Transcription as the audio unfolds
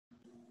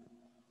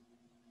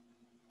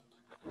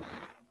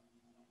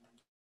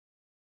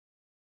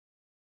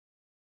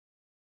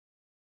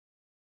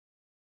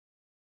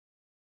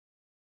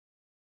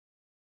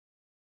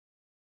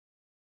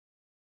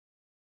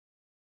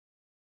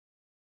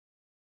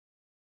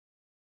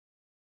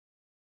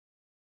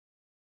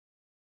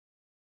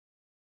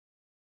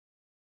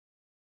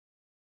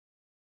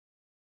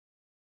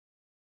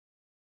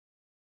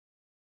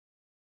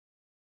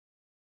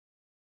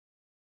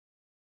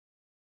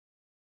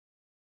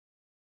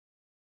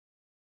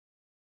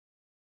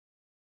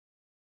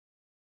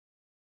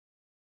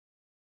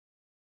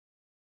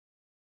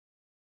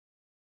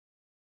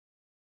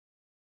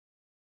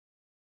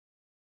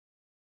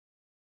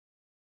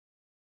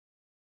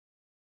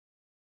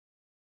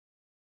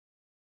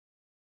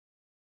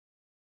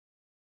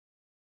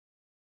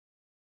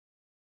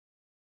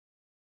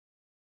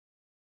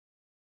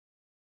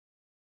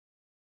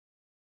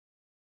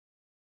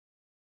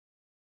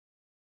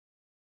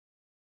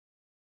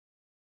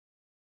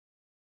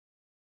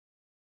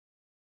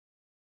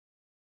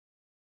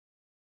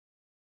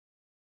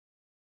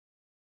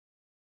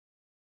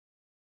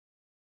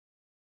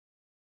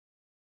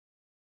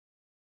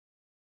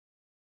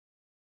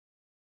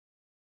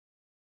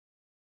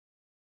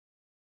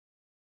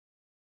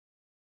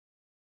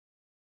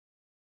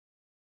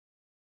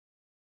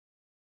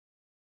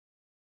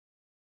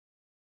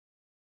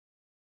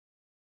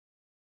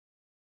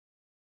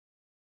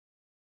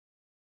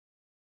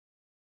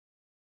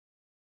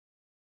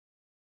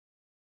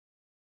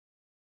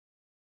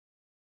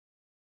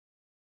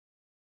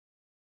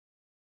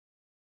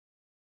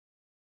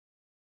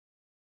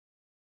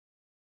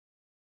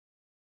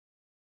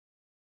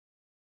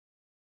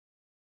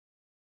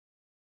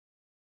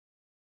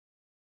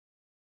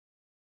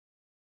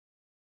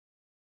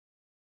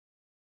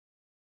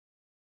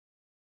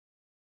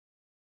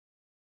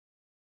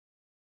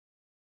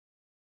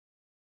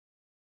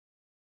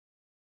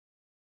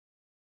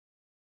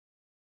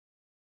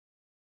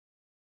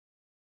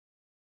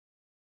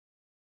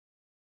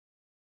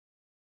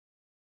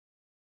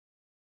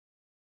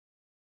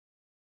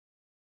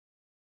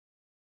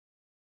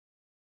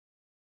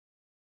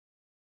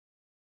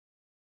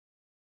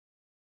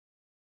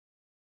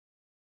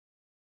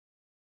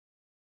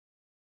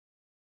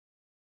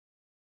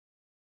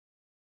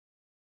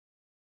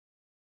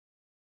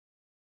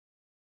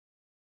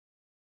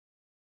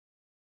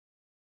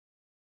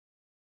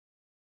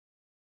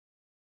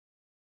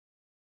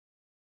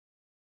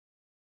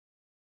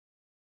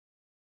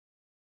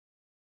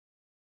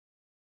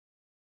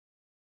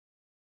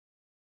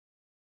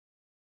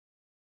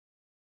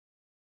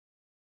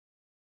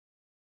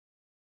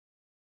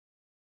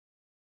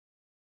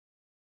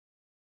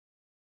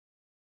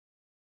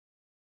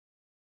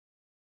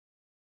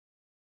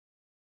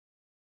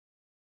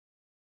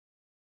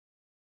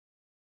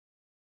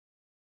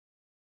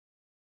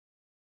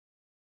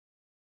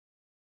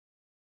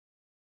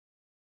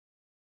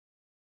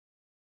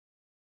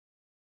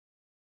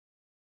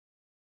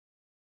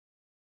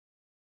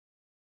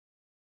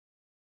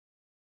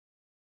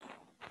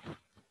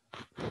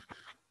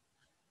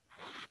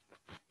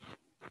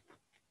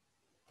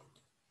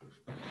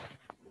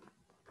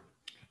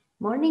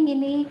Morning,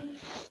 Ili.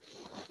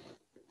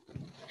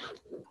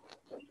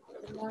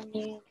 Good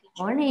morning, teacher.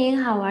 Morning.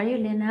 How are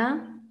you,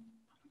 Lena?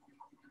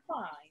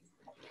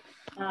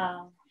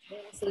 Fine.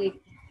 Very sleepy.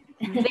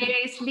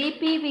 Very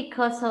sleepy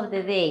because of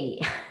the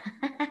day.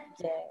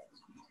 Yes.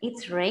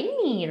 It's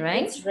rainy,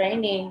 right? It's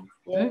raining.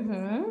 Yes.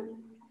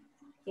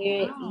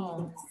 Here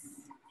Wow.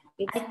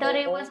 it's I thought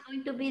it was cold.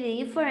 going to be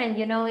different,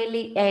 you know,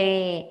 Ili,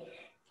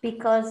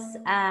 because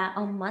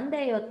on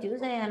Monday or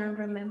Tuesday, I don't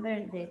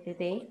remember the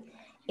day,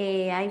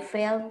 I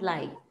felt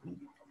like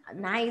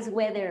nice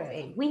weather,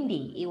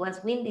 windy. It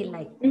was windy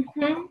like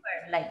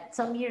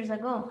some years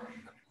ago.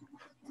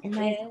 And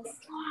I Yes.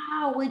 said,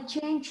 wow, we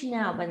changed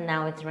now, but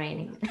now it's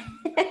raining.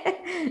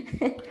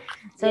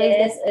 So it's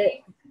Yes.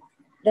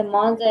 The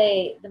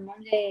Monday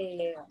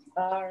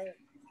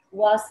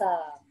was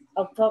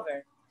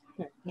October.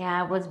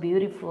 yeah, it was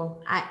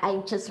beautiful.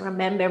 I just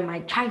remember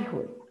my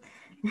childhood.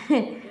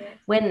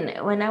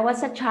 When I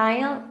was a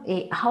child,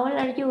 how old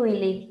are you,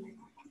 Willie?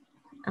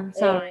 I'm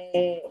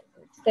sorry,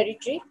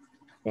 33.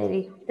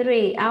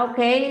 33.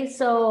 Okay,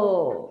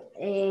 so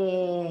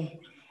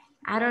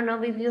I don't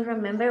know if you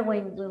remember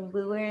when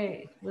we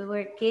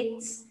were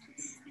kids.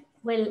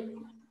 Well,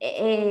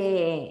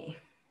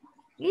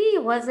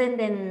 it was in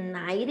the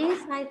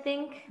 90s, I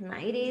think,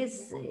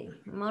 90s,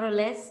 more or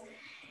less.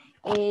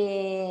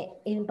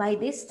 And by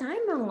this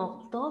time in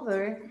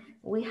October,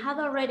 we had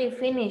already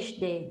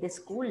finished the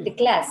school. The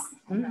class.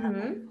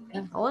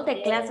 All the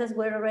Yes. classes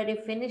were already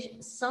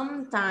finished.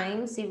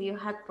 Sometimes if you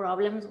had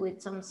problems with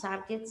some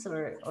subjects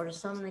or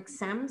some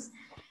exams,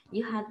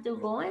 you had to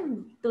go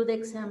and do the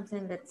exams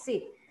and that's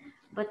it.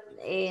 But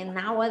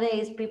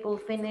nowadays people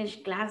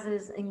finish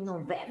classes in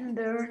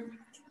November.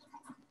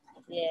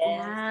 Yes.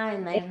 Yeah,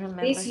 and I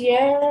remember. This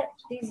year,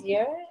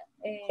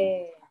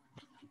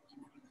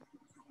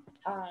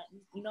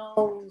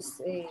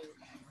 knows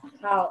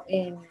how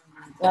in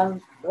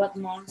what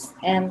month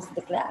ends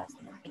the class.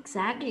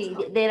 Exactly.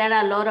 There are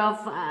a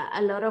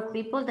lot of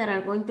people that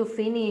are going to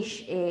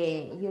finish.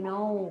 You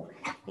know,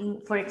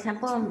 for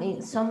example,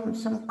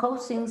 some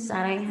cousins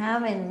that I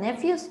have and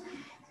nephews,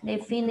 they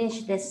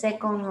finish the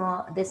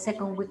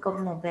second week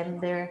of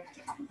November,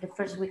 the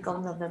first week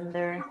of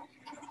November.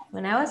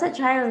 When I was a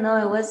child, no,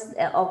 it was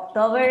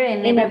October,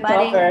 and In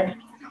everybody. October.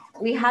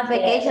 We have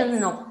vacation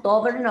in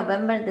October,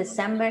 November,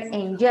 December,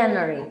 and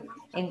January,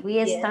 and we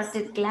Yes.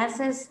 started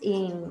classes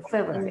in In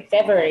February.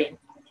 February.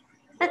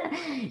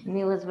 And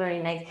it was very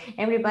nice.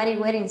 Everybody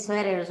wearing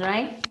sweaters,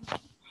 right?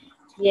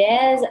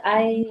 Yes,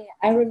 I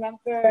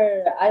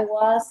remember I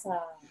was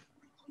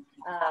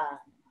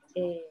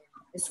a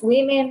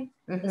swimming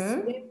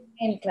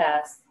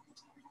class.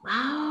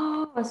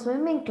 Wow, a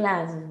swimming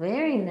class,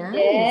 very nice.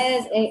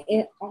 Yes,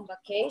 on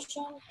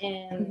vacation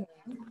and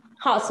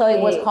Oh, so it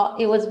was hot.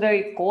 It was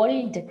very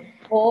cold.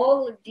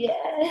 cold.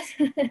 Yes,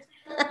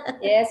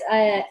 yes.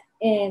 I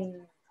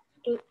in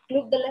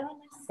Club de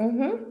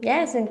Leones.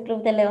 Yes, in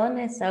Club de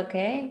Leones.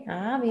 Okay.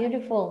 Ah,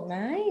 beautiful.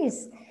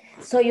 Nice.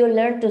 So you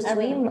learned to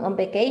swim on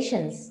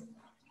vacations.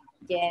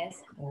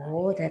 Yes.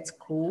 Oh, that's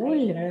cool.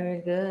 Very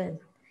good.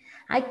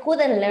 I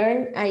couldn't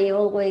learn. I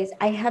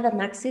had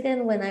an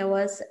accident when I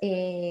was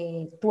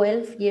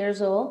 12 years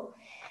old.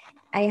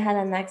 I had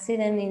an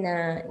accident in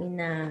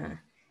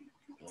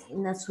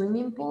a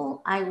swimming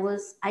pool. I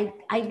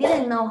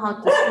didn't know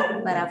how to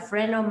swim, but a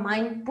friend of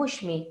mine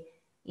pushed me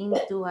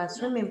into a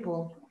swimming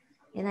pool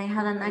and I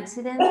had an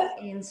accident.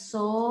 And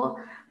so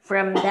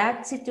from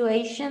that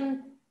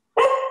situation,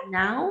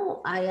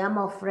 now I am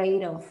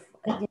afraid of,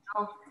 you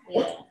know,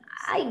 Yes.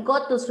 I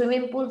go to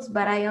swimming pools,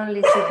 but I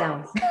only sit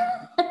down.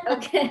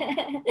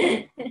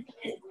 Okay.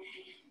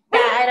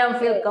 Yeah, I don't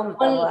feel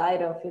comfortable. I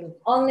don't feel.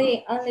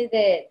 Only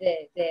the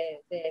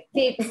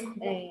feet.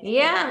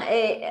 Yeah,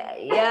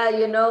 yeah,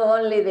 you know,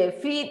 only the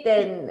feet,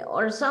 and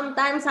or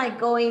sometimes I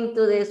go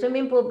into the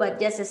swimming pool, but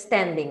just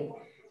standing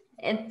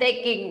and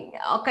taking,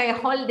 okay,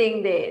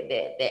 holding the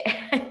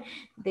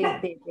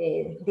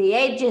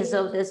edges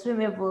of the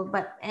swimming pool.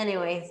 But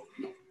anyways,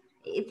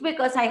 it's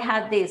because I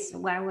had this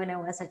when I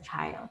was a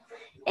child.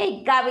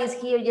 Hey, Gabby's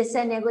here.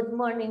 Yesenia, good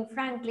morning.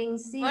 Franklin,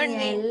 Senior,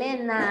 Morning.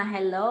 Elena,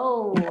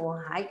 hello.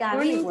 Hi, Gabby.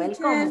 Morning, Welcome,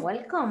 teacher.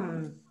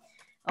 welcome.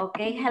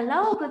 Okay,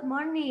 hello, good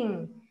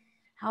morning.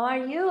 How are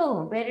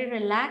you? Very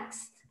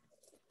relaxed,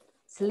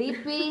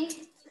 sleepy,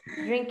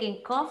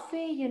 drinking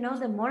coffee. You know,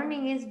 the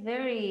morning is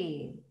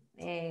very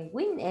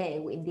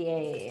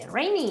windy,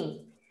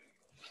 rainy.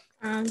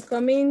 I'm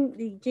coming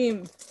the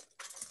gym.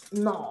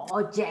 No,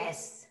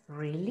 Jess,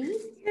 really?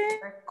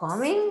 Yes. You're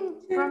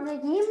coming from the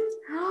gym?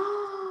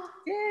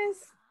 Yes.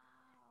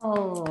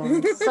 Oh,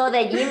 so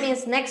the gym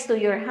is next to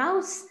your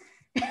house?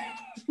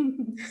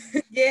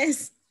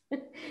 Yes.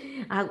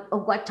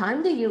 What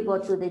time do you go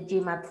to the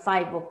gym at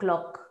 5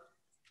 o'clock?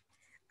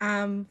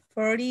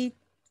 40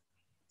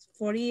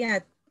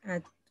 at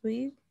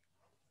 3.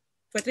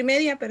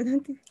 4:30,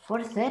 perdón.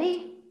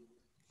 4:30?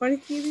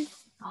 40.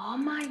 Oh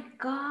my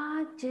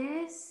God,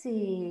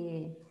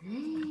 Jessie.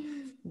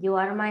 You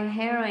are my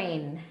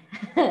heroine.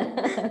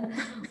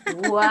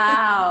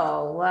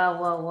 Wow,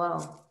 wow, wow, wow.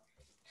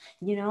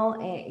 you know,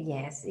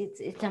 yes,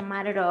 it's a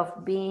matter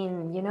of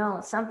being, you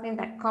know, something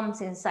that comes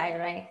inside,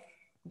 right?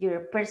 Your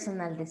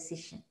personal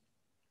decision.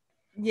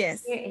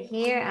 Yes.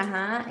 Here,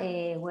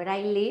 where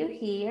I live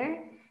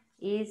here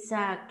is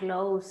a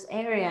closed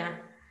area.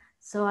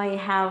 So I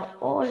have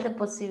all the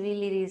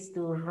possibilities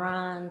to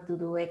run, to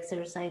do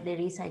exercise. There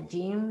is a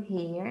gym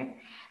here.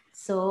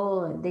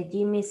 So the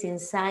gym is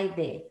inside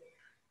the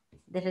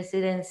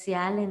residential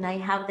and I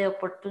have the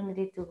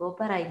opportunity to go,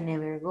 but I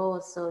never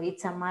go. So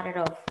it's a matter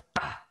of,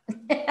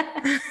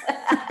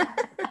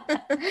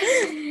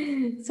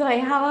 so I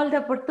have all the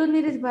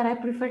opportunities, but I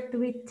prefer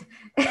to eat.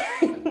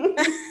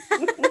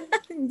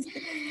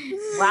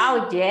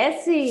 Wow,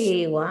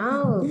 Jessie.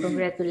 Wow,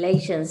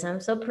 congratulations. I'm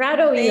so proud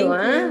of you,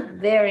 Thank huh? you.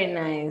 Very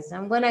nice.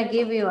 I'm gonna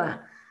give you a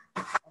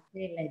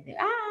like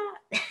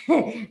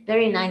that.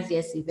 Very nice,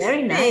 Jessie.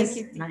 Very Thank nice.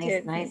 you, Nice,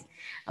 teacher. nice.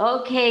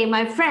 Okay,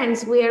 my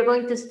friends, we are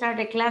going to start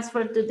the class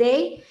for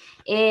today.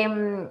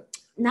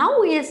 Now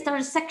we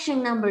start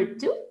section number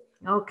 2.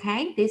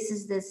 Okay, this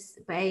is this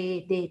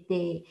by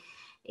the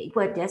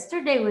well,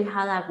 yesterday we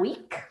had a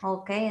week,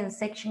 okay, and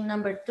section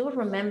number 2.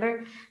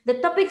 Remember,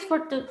 the topics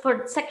for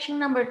section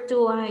number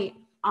 2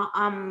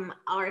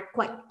 are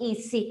quite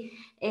easy.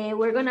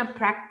 We're gonna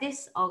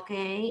practice,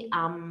 okay,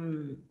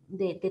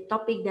 the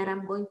topic that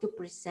I'm going to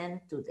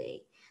present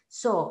today.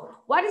 So,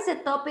 what is the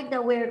topic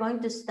that we're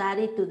going to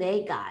study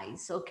today,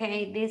 guys?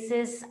 Okay, this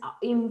is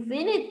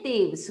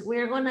infinitives.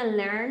 We're gonna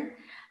learn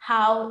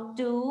how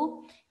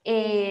to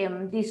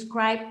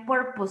describe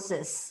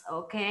purposes,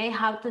 okay?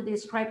 How to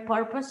describe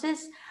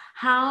purposes,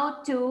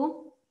 how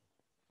to,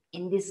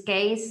 in this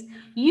case,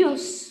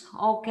 use,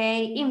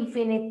 okay,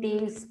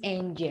 infinitives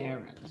and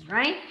gerunds,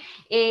 right?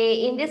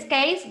 In this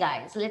case,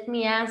 guys, let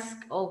me ask,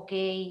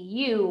 okay,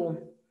 you,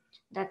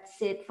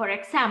 that's it. For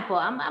example,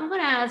 I'm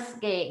gonna ask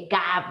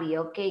Gabi,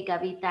 okay,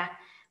 Gavita,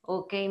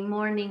 okay,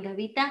 morning,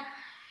 Gavita.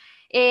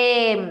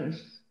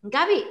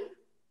 Gabi,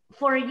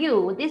 for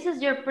you, this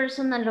is your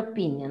personal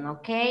opinion,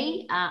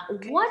 okay?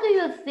 Okay. What do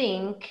you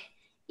think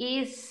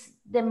is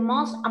the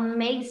most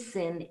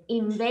amazing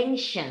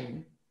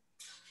invention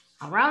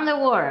around the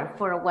world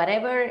for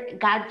whatever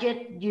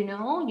gadget,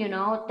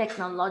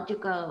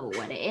 technological,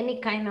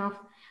 any kind of,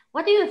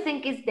 what do you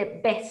think is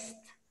the best,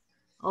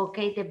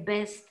 okay, the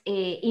best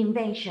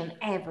invention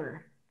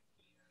ever?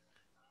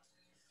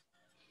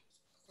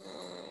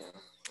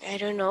 I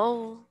don't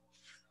know.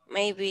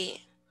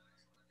 Maybe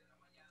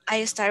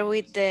I start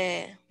with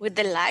the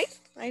light.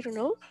 I don't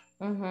know.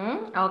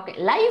 Okay,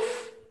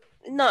 life?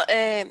 No,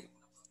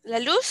 la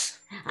luz.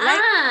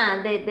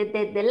 Light.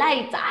 The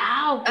lights.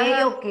 Okay,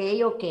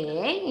 Uh,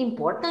 okay.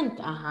 Important.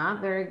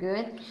 Very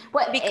good.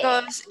 Well,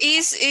 because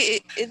is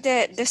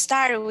the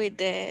start with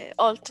the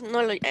old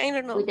technology. I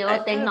don't know. with the I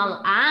old don't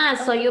know.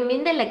 technology. So you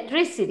mean the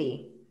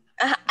electricity?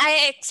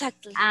 I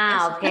exactly.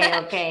 Eso.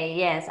 Okay,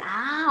 yes.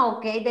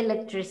 Okay, the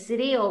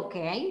electricity.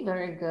 Okay,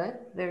 very good,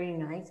 very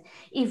nice.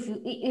 If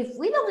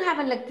we don't have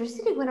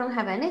electricity, we don't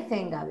have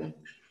anything, Gabby.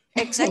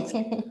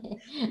 Exactly.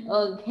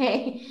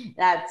 Okay,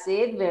 that's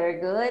it. Very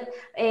good.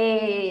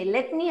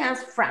 Let me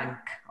ask Frank.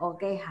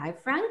 Okay, hi,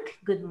 Frank.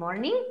 Good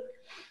morning.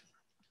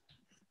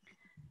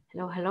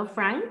 Hello,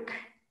 Frank.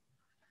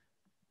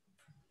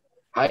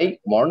 Hi,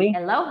 morning.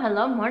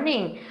 Hello,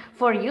 morning.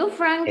 For you,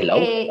 Frank,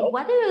 Hello.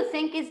 what do you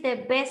think is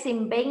the best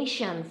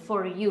invention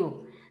for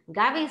you?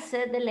 Gabby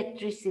said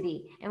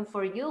electricity. And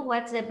for you,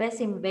 what's the best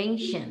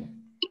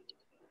invention?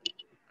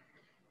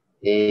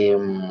 Eh,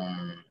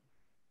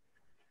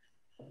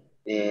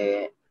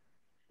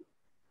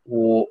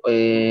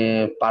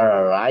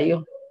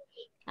 Pararrayo.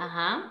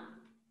 Ajá.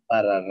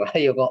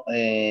 Pararrayo.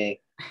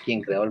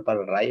 ¿Quién creó el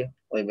pararrayo?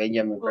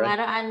 Benjamin Well,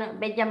 Franklin. I know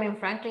Benjamin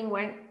Franklin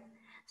went.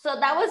 So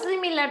that was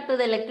similar to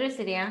the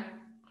electricity, huh?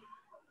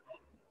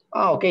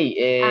 Okay.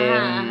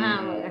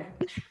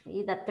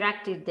 It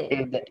attracted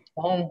The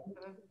phone.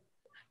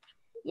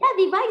 Yeah,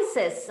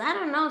 devices. I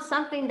don't know,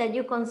 something that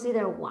you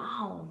consider,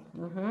 wow.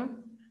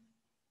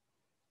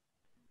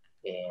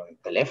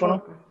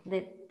 Teléfono.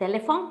 The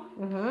telephone?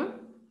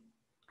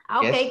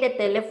 Okay, Yes. the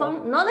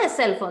telephone, not the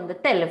cell phone, the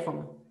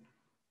telephone.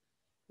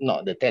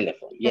 No, the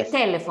telephone. The Yes.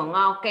 telephone,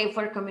 okay,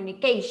 for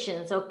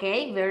communications.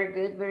 Okay, very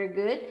good, very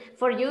good.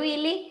 For you,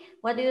 Ili,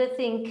 what do you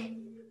think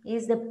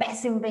is the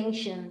best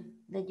invention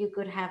that you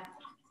could have?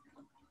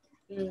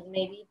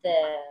 Maybe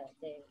the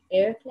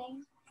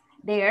airplane.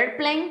 The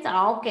airplanes,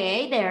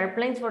 okay, the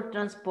airplanes for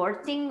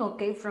transporting,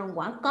 okay, from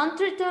one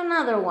country to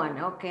another one.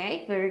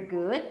 Okay, very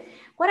good.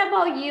 What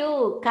about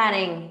you,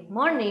 Karen?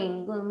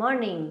 Morning, good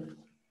morning.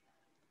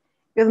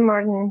 Good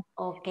morning.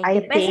 Okay, I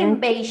the best think,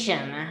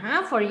 invention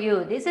for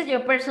you. This is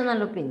your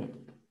personal opinion.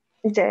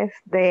 yes,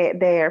 the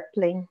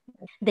airplane.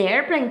 The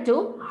airplane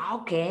too?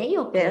 Okay,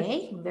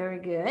 Yes. very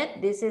good.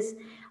 This is,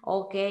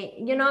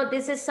 okay,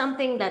 this is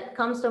something that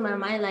comes to my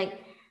mind, like,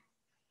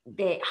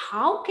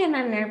 how can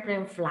an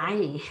airplane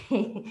fly?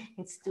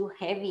 It's too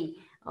heavy,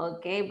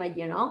 okay, but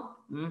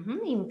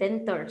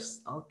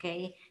inventors,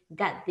 okay,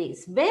 got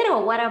this.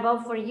 Vero, what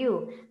about for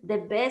you? The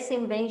best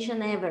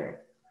invention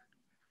ever?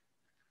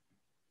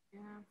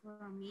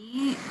 For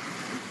me,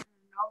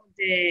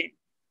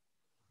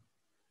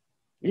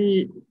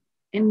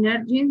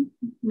 Energy,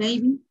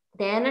 maybe.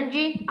 The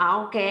energy,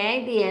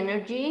 okay, the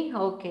energy,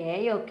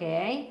 okay,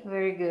 okay,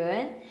 very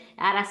good.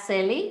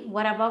 Araceli,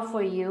 what about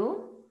for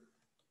you?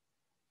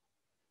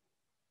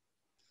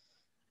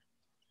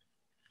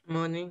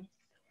 Morning.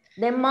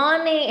 The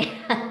money.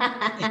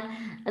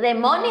 The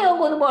money or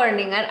good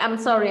morning? I'm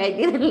sorry, I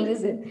didn't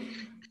listen.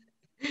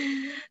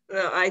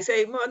 No, I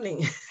say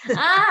morning.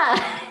 Ah.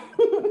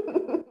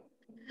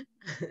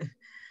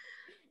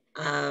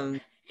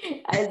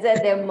 I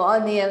said the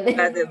money.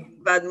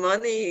 But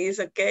money is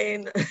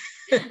okay.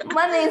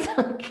 Money is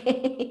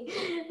okay.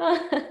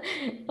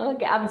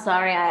 Okay, I'm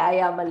sorry. I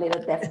am a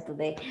little deaf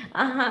today.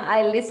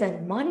 I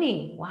listen.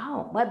 Money.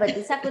 Wow. But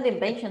it's a good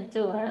invention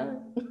too. Huh?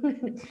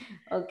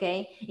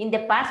 Okay. In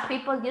the past,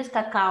 people use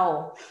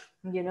cacao.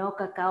 You know,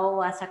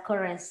 cacao as a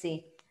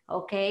currency.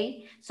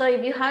 Okay. So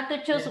if you had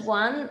to choose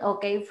one,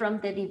 okay, from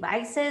the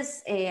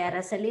devices,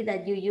 Araceli,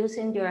 that you use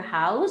in your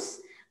house,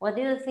 what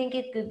do you think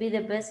it could be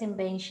the best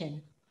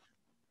invention?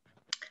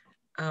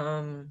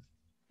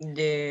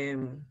 The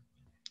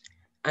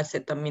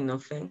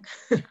acetaminophen.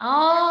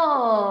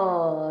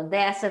 Oh, the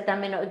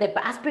acetaminophen, the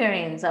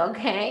aspirins,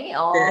 okay.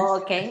 Oh,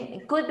 okay.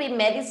 It could be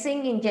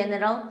medicine in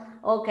general.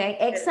 Okay.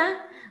 Exa,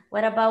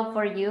 what about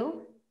for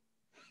you?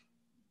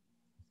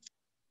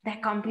 The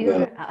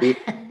computer.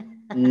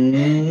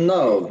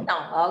 No.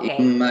 No, okay.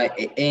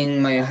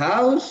 In my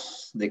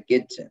house, the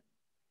kitchen.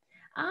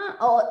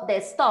 Oh, the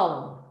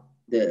stove.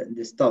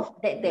 The stove.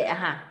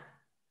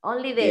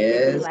 Only the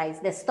device,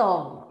 the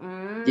stove.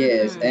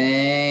 Yes,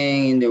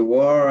 and in the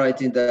world, I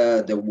think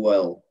the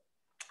well.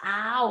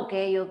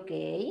 Okay,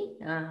 okay.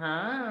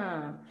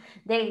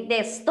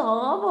 The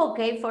stove,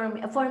 okay,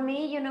 for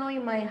me, you know,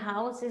 in my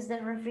house is the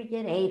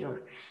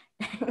refrigerator.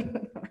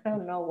 I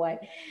don't know why.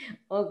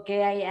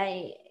 Okay,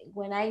 I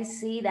when I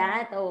see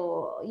that,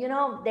 or you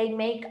know, they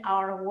make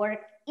our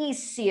work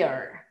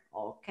easier.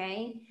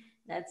 Okay,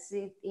 that's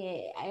it.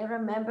 I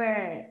remember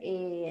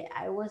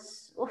I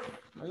was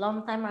a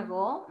long time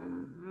ago.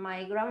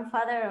 My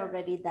grandfather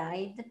already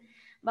died,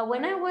 but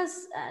when I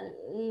was a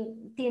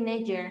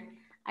teenager,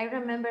 I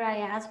remember I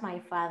asked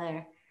my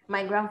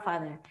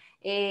grandfather,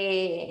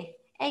 hey,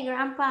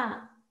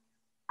 grandpa,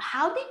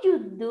 how did you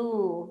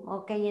do,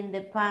 okay, in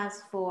the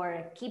past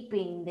for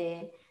keeping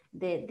the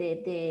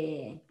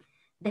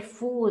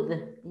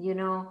food, you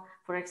know,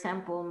 for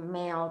example,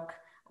 milk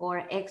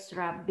or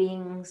extra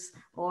beans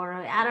or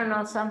I don't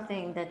know,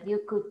 something that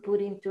you could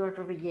put into a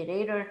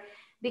refrigerator,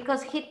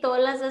 because he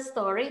told us a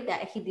story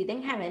that he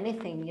didn't have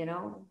anything, you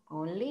know,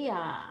 only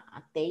a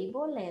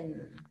table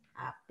and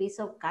a piece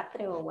of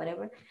catre or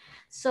whatever.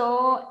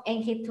 So,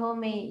 and he told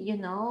me, you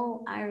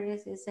know,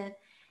 Iris, he said,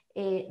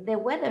 the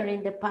weather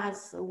in the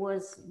past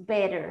was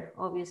better,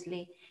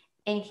 obviously.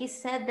 And he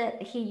said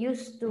that he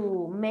used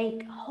to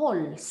make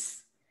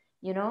holes,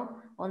 you know,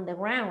 on the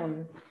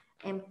ground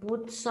and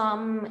put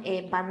some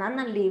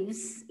banana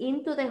leaves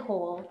into the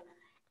hole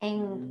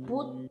and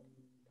put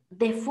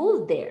the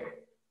food there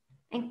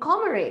and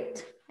cover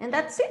it. And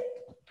that's it.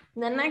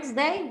 The next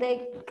day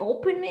they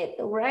open it,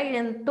 right,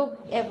 and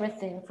took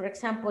everything. For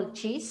example,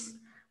 cheese,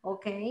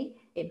 okay,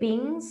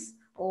 beans,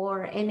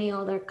 or any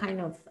other kind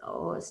of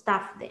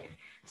stuff there.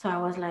 So I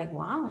was like,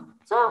 wow.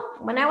 So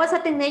when I was a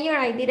teenager,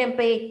 I didn't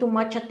pay too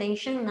much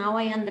attention. Now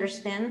I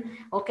understand,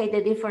 okay,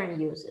 the different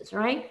uses,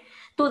 right?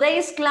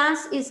 Today's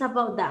class is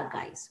about that,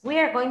 guys. We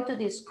are going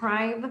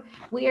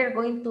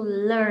to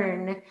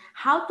learn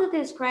how to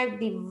describe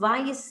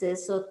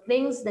devices or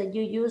things that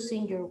you use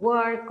in your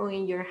work or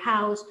in your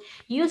house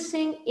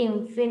using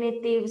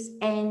infinitives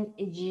and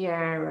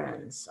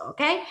gerunds,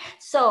 okay?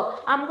 So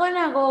I'm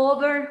gonna go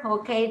over,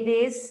 okay,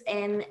 this,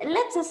 and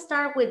let's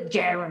start with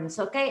gerunds,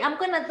 okay? I'm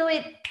gonna do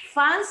it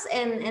fast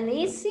and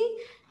easy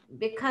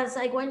because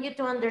I want you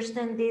to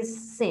understand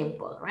this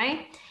simple,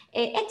 right?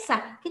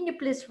 Exa, can you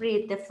please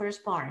read the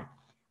first part?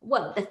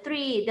 Well, the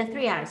three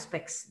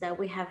aspects that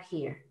we have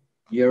here.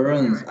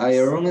 Gerunds. A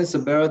gerund is a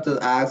verb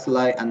that acts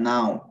like a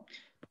noun.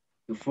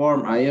 To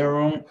form a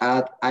gerund,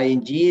 add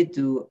ing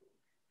to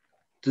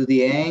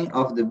the end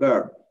of the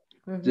verb.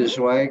 To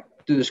describe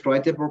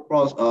the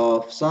purpose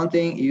of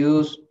something,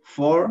 use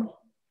for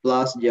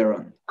plus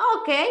gerund.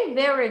 Okay,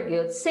 very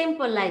good.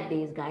 Simple like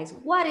this, guys.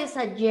 What is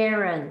a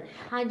gerund?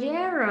 A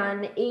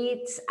gerund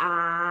is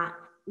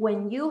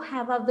when you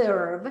have a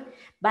verb,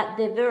 but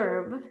the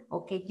verb,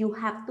 okay, you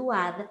have to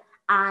add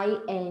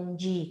ing.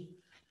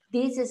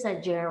 This is a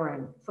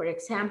gerund. For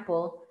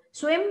example,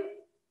 swim,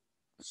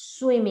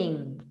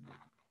 swimming.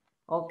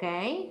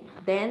 Okay,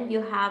 then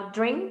you have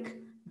drink,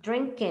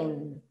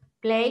 drinking,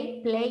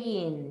 play,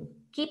 playing,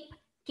 keep,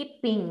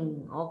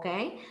 keeping.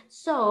 Okay,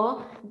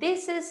 so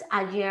this is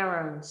a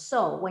gerund.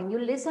 So when you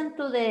listen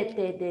to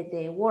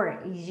the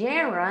word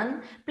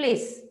gerund,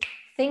 please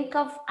think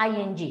of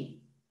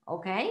ing.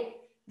 Okay,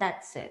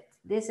 that's it.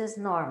 This is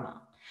normal.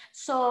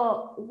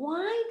 So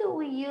why do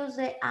we use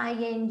the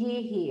ing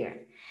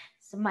here?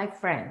 So my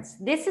friends,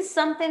 this is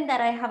something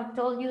that I have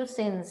told you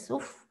since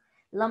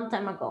long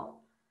time ago.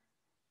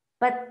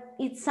 But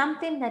it's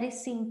something that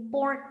is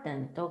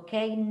important,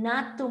 okay?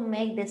 Not to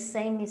make the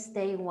same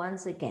mistake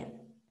once again.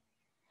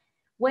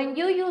 When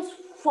you use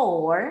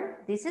for,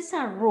 this is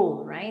a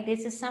rule, right?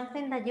 This is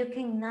something that you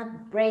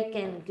cannot break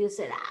and use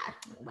it,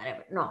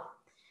 whatever. No.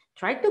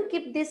 Try to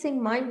keep this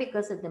in mind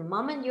because at the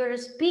moment you're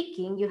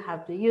speaking, you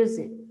have to use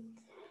it.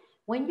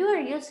 When you are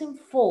using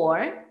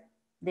for,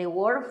 the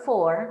word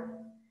for,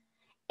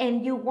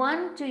 and you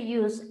want to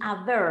use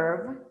a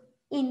verb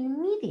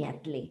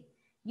immediately,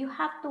 you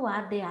have to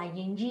add the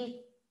ing,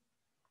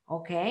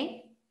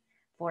 okay?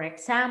 For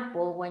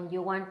example, when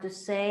you want to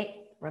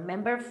say,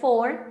 remember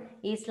for,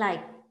 it's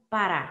like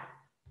para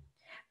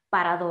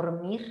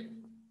dormir,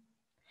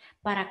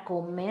 para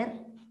comer,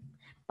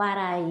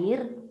 para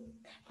ir,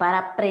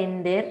 para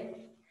aprender,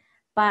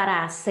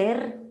 para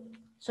hacer.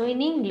 So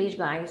in English,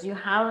 guys, you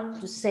have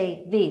to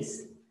say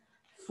this: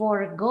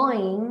 for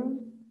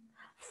going,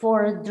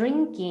 for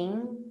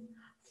drinking,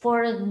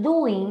 for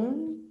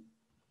doing,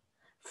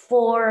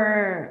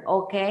 for,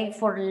 okay,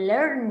 for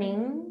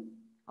learning,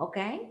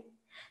 okay?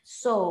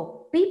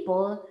 So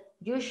people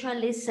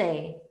usually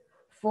say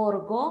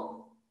for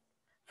go,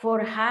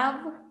 for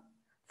have,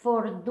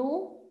 for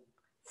do,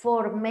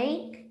 for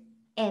make,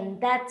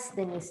 and that's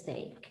the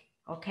mistake,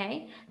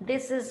 okay?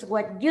 This is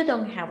what you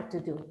don't have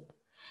to do.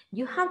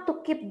 You have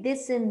to keep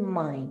this in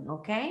mind,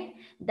 okay?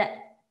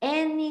 That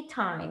any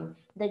time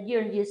that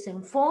you're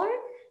using for,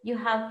 you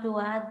have to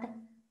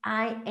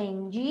add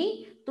ing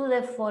to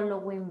the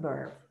following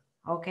verb,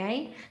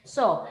 okay?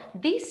 So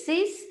this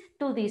is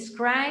to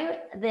describe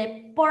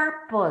the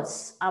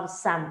purpose of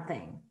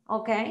something,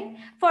 okay?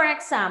 For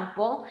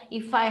example,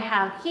 if I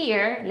have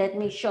here, let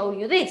me show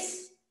you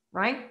this,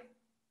 right?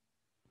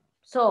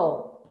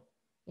 So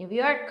if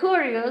you are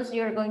curious,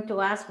 you're going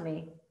to ask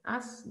me,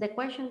 ask the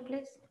question,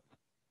 please.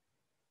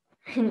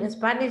 In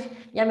Spanish,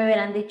 ya me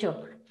hubieran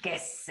dicho, ¿qué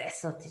es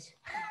eso, teacher?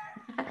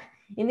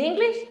 In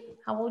English,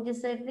 how would you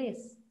say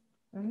this?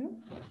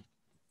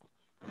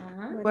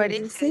 What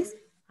is this?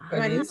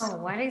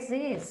 What is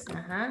this?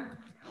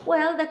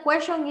 Well, the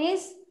question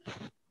is,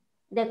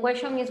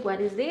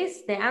 what is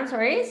this? The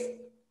answer is,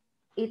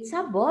 it's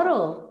a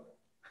bottle.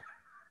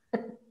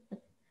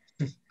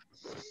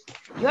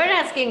 You're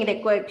asking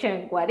the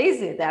question, what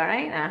is it, all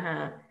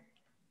right?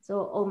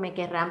 So, o me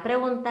querrán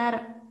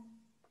preguntar,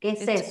 ¿qué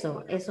es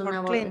eso? Es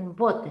un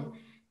bote.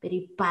 Pero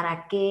 ¿y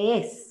para qué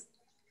es?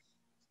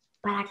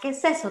 ¿Para qué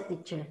es eso,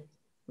 teacher?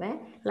 ¿Ve?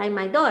 Like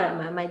my daughter,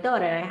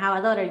 I have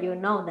a daughter, you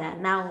know that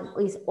now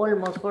is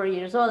almost 4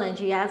 years old and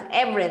she asks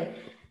everything.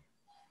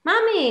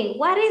 Mommy,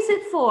 what is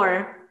it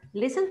for?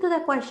 Listen to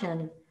the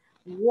question.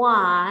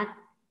 What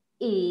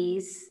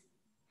is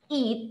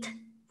it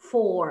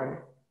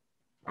for?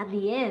 At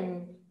the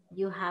end,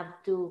 you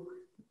have to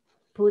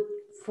put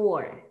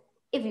for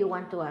if you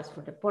want to ask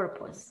for the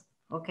purpose,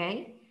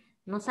 okay?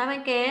 ¿No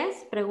saben qué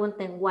es?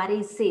 Pregunten, what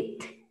is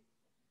it?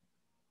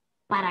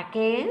 ¿Para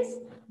qué es?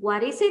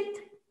 What is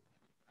it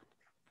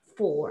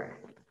for?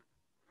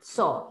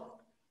 So,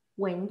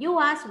 when you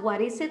ask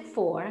what is it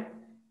for,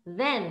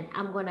 then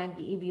I'm gonna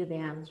give you the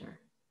answer.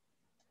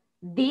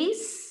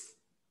 This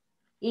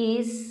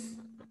is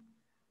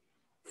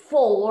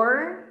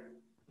for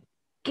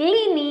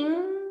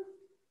cleaning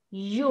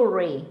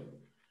jewelry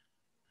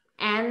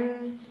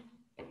and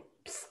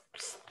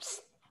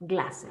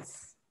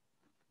glasses.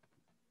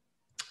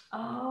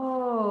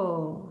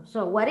 Oh,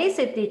 so what is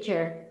it,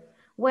 teacher?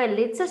 Well,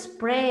 it's a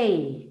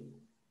spray.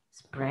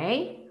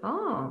 Spray?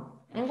 Oh,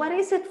 and what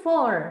is it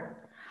for?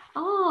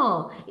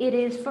 Oh, it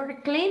is for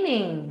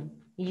cleaning.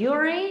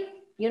 Jewelry,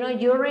 you know,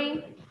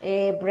 jewelry,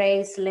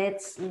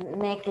 bracelets,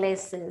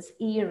 necklaces,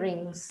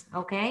 earrings,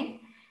 okay?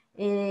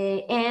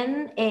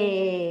 And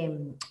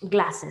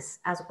glasses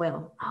as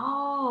well.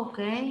 Oh,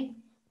 okay,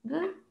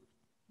 good.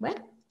 Well,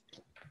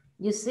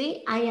 you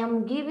see, I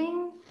am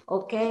giving,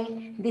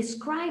 okay,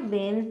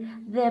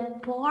 describing the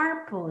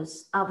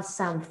purpose of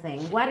something.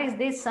 What is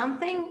this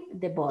something?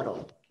 The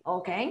bottle,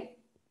 okay?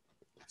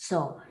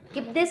 So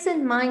keep this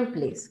in mind,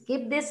 please.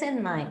 Keep this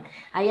in mind.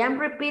 I am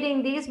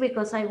repeating this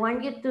because I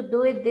want you to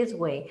do it this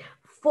way.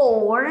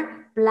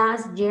 For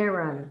plus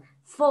gerund.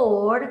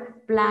 For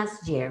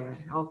plus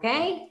gerund,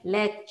 okay?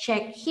 Let's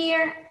check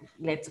here.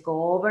 Let's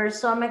go over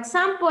some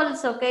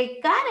examples, okay?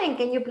 Karen,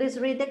 can you please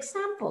read the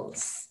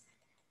examples?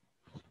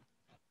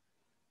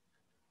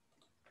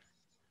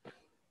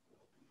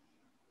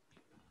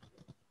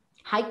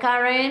 Hi,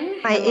 Karen.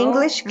 My Hello.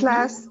 English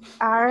class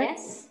are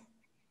Yes.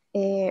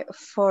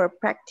 for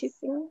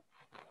practicing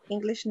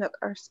English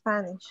or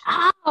Spanish.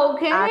 Ah,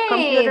 okay.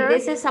 computer.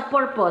 This is a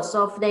purpose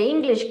of the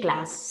English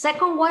class.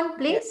 Second one,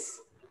 please.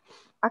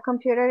 A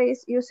computer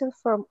is used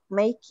for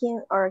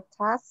making our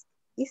task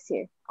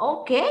easier.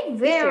 Okay,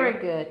 very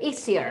good.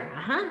 Easier.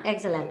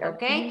 Excellent.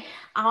 Okay.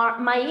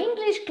 My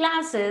English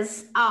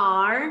classes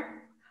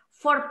are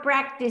for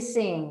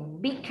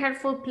practicing. Be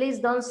careful, please.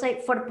 Don't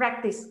say for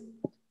practice.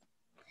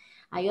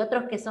 Hay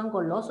otros que son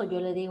golosos. Yo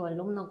le digo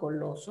alumnos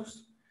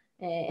golosos.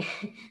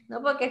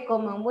 No, porque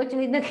como muchos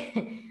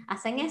que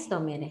hacen esto,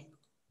 mire.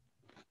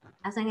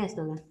 Hacen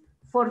esto, ¿no?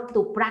 For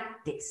to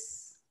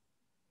practice.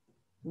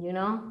 You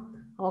know,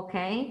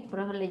 okay, por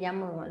eso le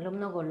llamo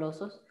alumnos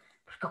golosos,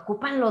 porque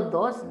ocupan los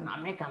dos. No,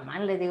 me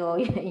caman, le digo,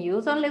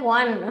 use only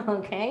one,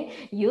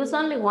 okay, use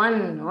only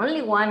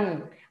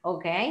one,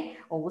 okay,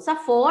 o usa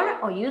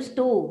for or use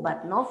two,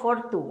 but no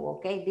for two,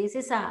 okay, this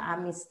is a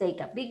mistake,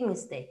 a big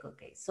mistake,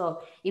 okay,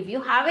 so if you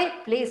have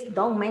it, please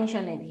don't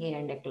mention it here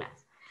in the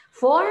class.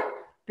 For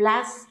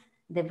plus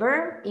the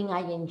verb in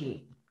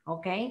ing.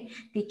 ¿Ok?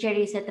 Teacher,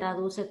 y se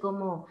traduce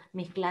como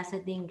mis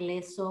clases de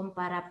inglés son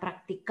para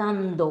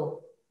practicando.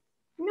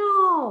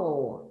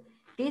 No,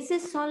 this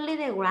is only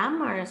the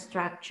grammar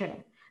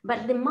structure.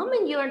 But the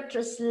moment you are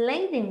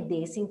translating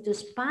this into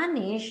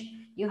Spanish,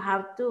 you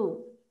have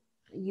to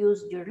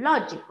use your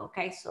logic,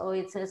 okay? So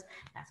it says,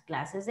 las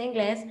clases de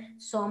inglés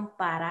son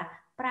para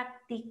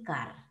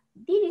practicar.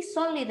 This is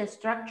only the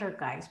structure,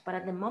 guys, but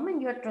at the moment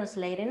you're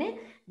translating it,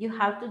 you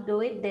have to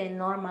do it the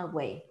normal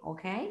way,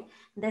 okay?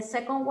 The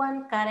second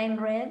one Karen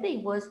read,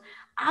 it was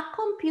a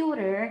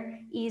computer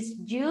is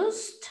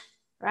used,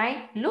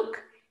 right?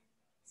 Look,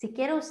 si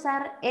quiere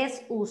usar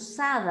es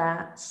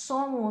usada,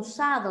 son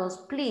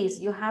usados, please,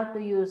 you have to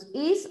use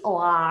is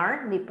or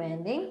are,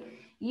 depending,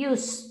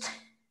 used,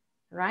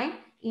 right?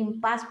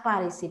 In past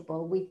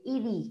participle with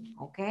ed,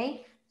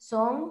 okay?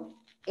 Son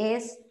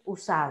es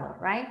usado,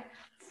 right?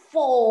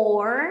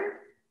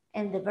 For,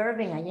 and the verb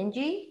in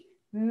ing,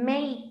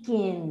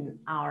 making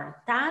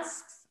our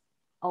tasks,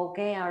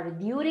 okay, our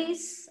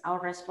duties, our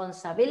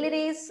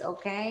responsibilities,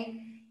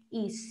 okay,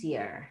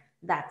 easier.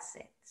 That's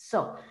it.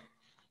 So,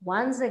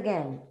 once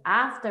again,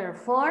 after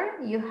for,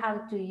 you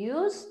have to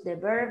use the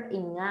verb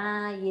in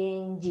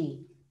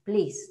ing.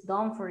 Please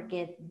don't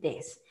forget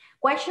this.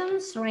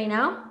 Questions right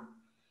now?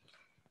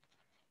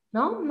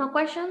 No? No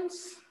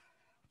questions?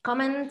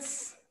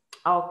 Comments?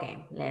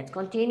 Okay, let's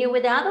continue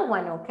with the other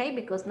one, okay?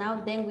 Because now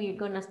then we're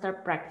gonna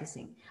start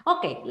practicing.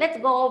 Okay, let's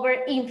go over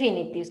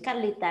infinitives.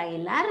 Carlita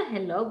Aguilar,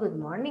 hello, good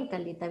morning.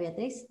 Carlita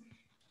Beatriz.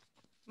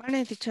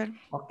 Morning, teacher.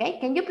 Okay,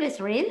 can you please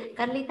read,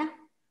 Carlita?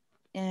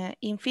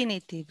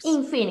 Infinitives.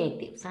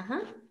 Infinitives,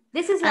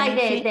 This is like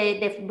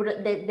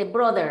the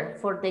brother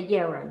for the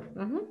gerund.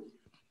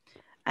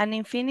 An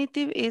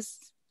infinitive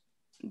is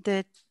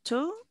the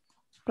to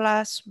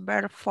plus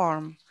verb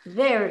form.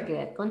 Very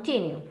good,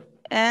 continue.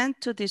 And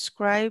to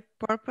describe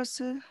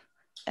purposes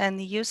and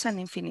use an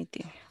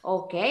infinitive.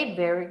 Okay,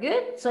 very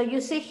good. So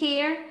you see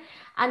here,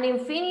 an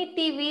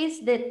infinitive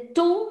is the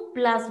to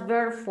plus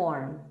verb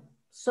form.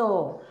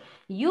 So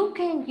you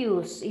can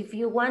use, if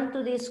you want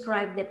to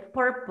describe the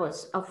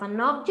purpose of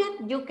an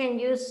object, you can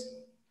use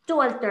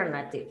two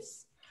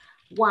alternatives.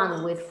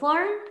 One with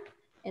for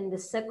and the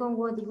second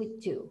one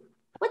with to.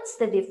 What's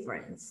the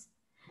difference?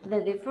 The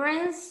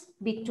difference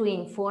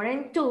between for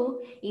and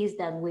to is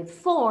that with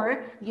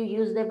for, you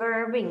use the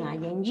verb in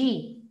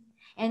ing.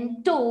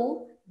 And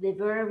to, the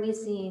verb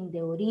is in the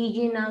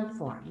original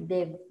form,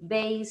 the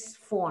base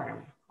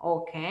form,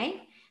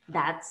 okay?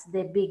 That's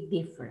the big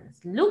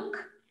difference.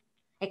 Look,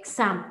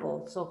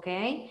 examples,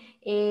 okay?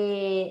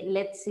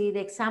 Let's see the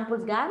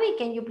examples. Gabby,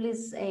 can you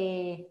please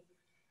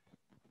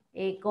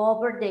go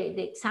over the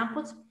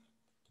examples?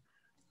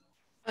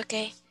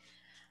 Okay.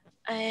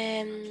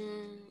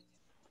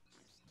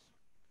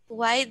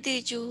 Why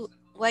did you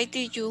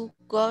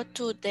go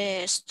to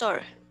the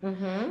store?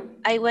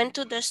 I went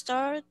to the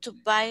store to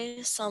buy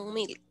some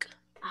milk.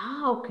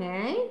 Ah,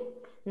 okay.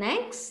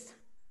 Next.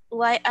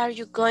 Why are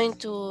you going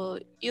to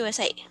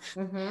USA?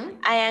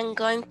 I am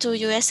going to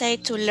USA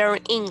to learn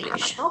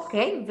English.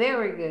 Okay,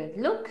 very good.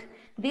 Look,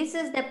 this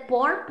is the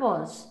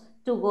purpose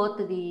to go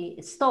to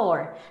the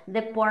store.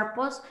 The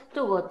purpose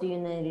to go to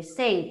United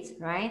States,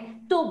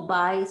 right? To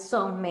buy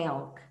some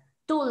milk,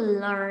 to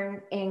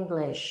learn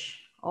English.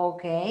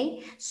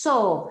 Okay,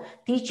 so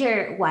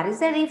teacher, what is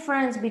the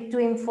difference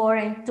between for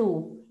and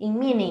to in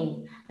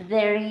meaning?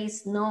 There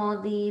is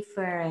no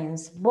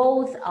difference.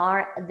 Both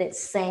are the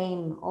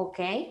same,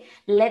 okay?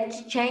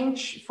 Let's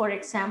change, for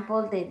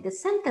example, the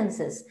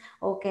sentences,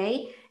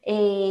 okay?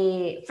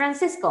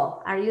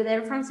 Francisco, are you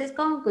there,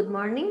 Francisco? Good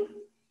morning.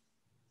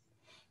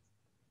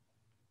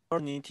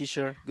 Morning,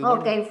 teacher. Good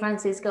morning. Okay,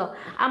 Francisco.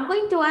 I'm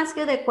going to ask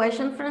you the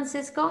question,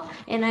 Francisco,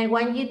 and I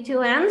want you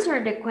to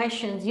answer the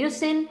questions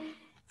using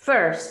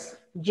first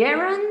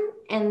gerund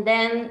and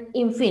then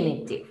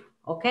infinitive,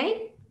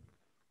 okay?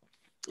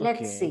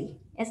 Let's see.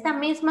 Esta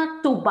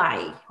misma to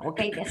buy,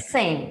 okay, the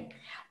same.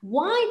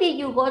 Why did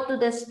you go to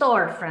the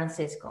store,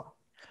 Francisco?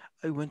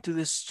 I went to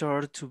the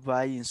store to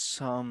buy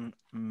some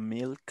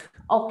milk.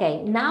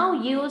 Okay, now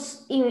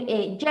use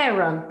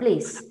gerund,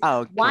 please.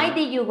 Okay. Why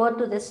did you go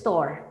to the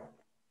store?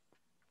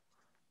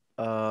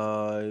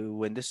 I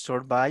went to the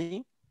store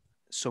buying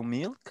some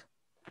milk.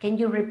 Can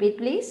you repeat,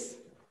 please?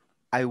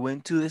 I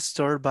went to the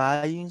store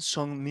buying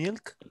some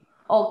milk.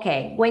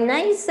 Okay, when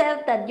I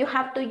said that you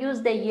have to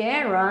use the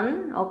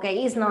gerund,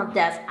 okay, it's not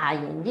just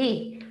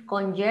ing.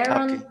 Con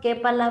gerund,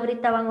 ¿qué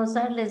palabrita van a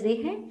usar? Les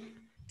dije.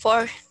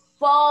 For.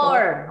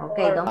 For.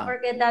 Okay, don't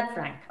forget that,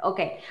 Frank.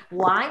 Okay,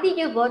 why did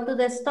you go to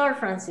the store,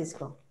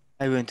 Francisco?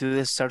 I went to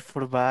the store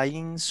for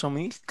buying some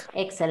milk.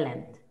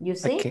 Excellent. You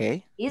see?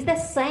 Okay. It's the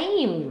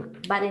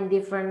same, but in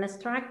different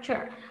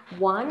structure.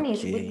 One is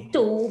Okay. with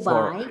to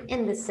For buy,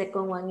 and the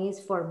second one is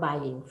for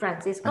buying.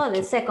 Francisco,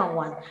 the second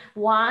one.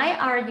 Why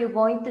are you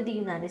going to the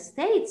United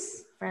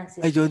States,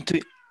 Francisco?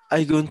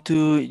 I going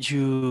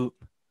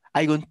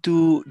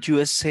to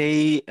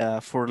USA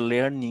for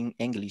learning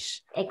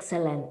English.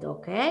 Excellent,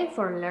 okay,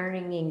 for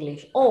learning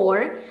English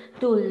or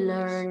to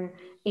learn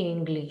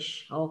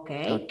English,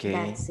 okay, Okay.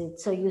 that's it.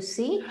 So you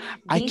see,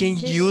 I can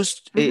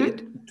use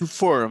to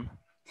form.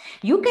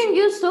 You can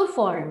use two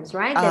forms,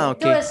 right? The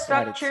Okay, two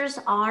structures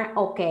are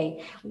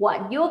okay.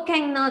 What you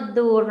cannot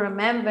do,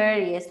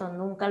 remember, y esto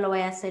nunca lo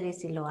voy a hacer y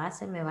si lo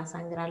hace me va a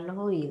sangrar los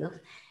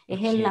oídos,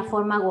 es en la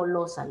forma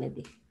golosa, les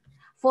dije.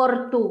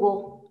 For to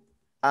go.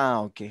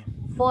 Okay.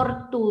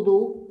 For to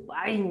do.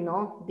 I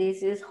know,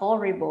 this is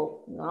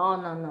horrible. No.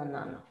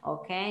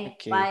 Okay?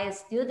 By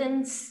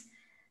students,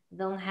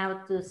 don't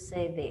have to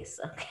say this,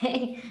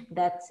 okay?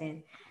 That's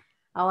it.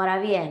 Ahora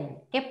bien,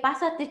 ¿qué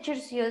pasa,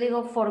 teachers, si yo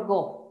digo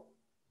forgo?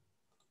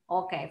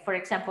 Okay, for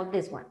example,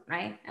 this one,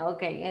 right?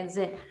 Okay, it's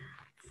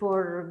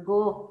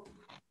forgo,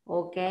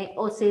 okay?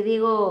 O si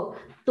digo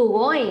to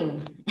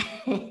going,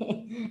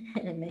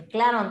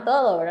 mezclaron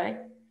todo, right?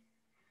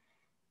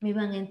 Me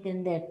van a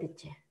entender,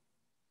 teacher.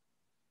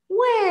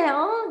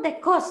 Well, the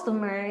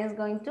customer is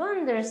going to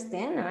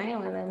understand, right?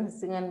 When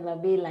it's going to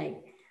be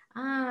like,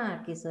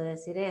 quiso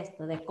decir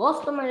esto. The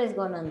customer is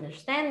going to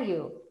understand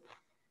you.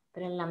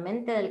 Pero en la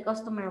mente del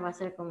customer va a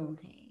ser como,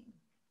 hey.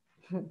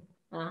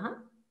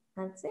 Ajá,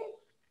 that's it.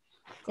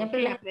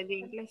 Siempre les,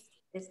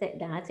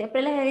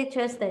 siempre les he dicho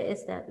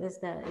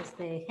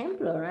este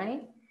ejemplo,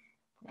 right?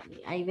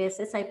 Hay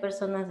veces, hay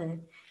personas,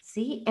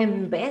 sí,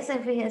 en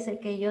veces fíjese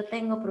que yo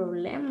tengo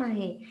problemas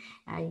y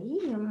ahí,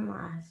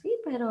 así,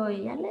 pero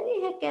ya le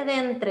dije que de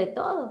entre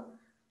todo.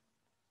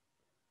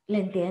 ¿Le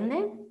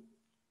entienden?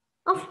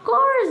 Of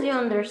course you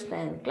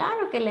understand.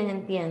 Claro que les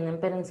entienden,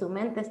 pero en su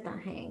mente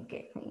está en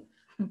que,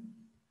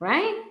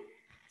 right?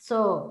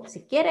 So,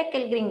 si quiere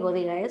que el gringo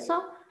diga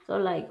eso, so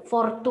like,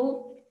 for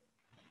to,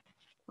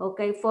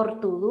 okay, for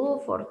to do,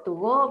 for to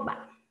go,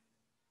 va.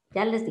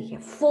 Ya les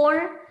dije,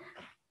 for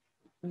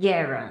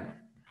gerund,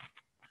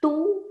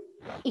 to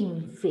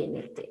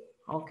infinitive,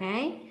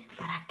 okay?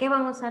 ¿Para qué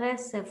vamos a usar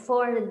ese?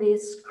 For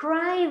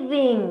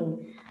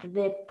describing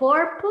the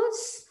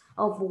purpose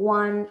of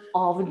one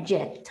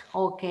object,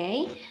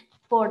 okay?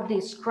 For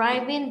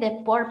describing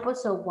the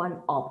purpose of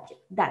one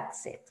object.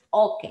 That's it.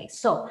 Okay,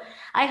 so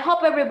I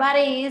hope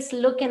everybody is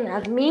looking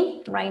at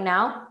me right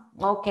now.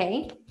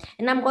 Okay,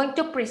 and I'm going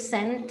to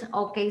present,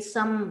 okay,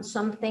 some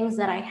things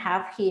that I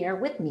have here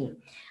with me.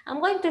 I'm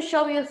going to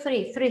show you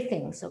three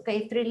things,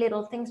 okay, three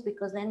little things,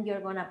 because then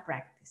you're going to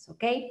practice,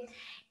 okay?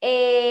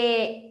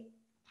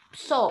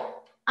 So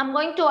I'm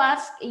going to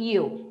ask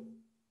you,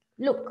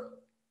 look,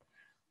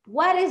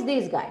 what is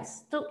this,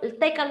 guys?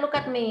 Take a look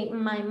at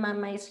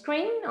my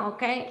screen,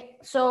 okay?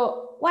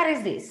 So what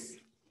is this?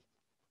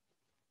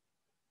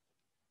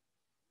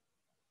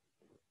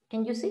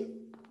 Can you see?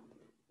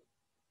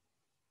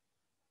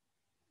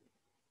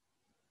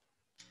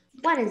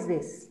 What is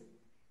this?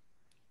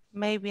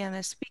 Maybe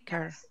a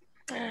speaker.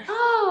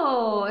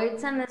 Oh,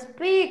 it's a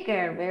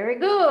speaker. Very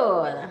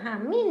good.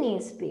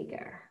 Mini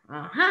speaker.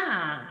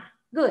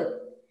 Good.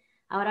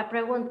 Ahora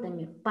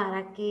pregúnteme,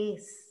 ¿para qué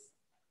es?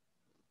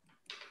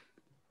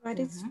 What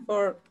is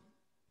for?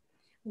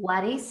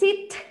 What is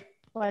it?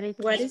 What is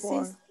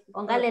it?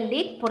 Póngale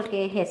lead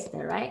porque es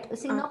este, right?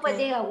 Si no, pues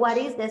diga, what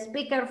is the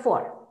speaker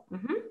for?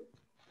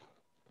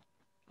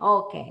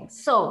 Okay,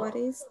 so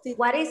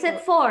what is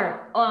it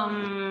for?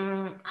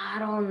 I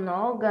don't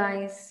know,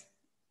 guys.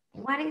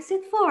 What is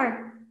it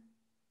for?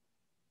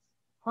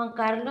 Juan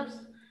Carlos,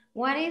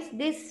 what is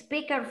this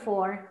speaker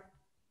for?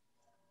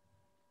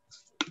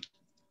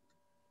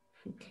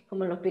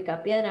 Como los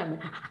picapiedra.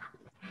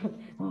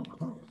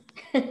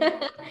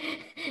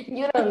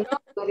 You don't know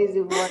what is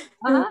it for.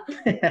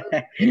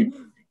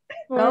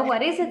 So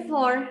what is it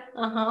for?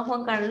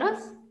 Juan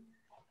Carlos.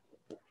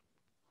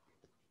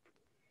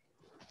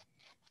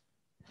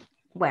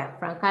 Well,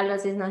 Juan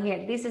Carlos is not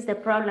here. This is the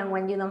problem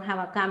when you don't have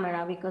a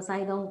camera, because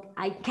I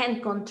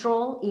can't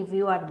control if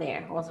you are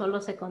there. O solo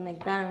se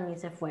conectaron y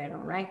se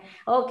fueron, right?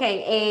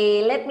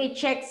 Okay, let me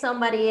check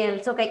somebody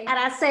else. Okay,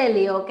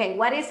 Araceli, okay.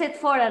 What is it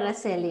for,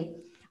 Araceli?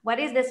 What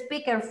is the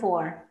speaker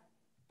for?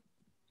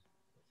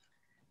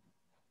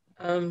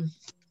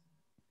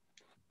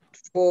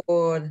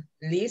 For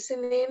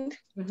listening,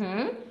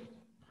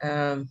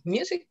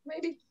 music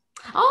maybe.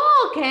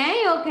 Oh,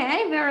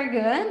 okay, very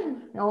good.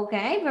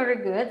 Okay, very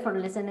good for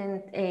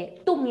listening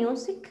to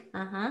music.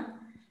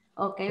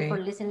 Okay, for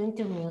listening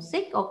to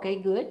music. Okay,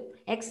 good.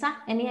 Exa,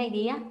 any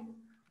idea?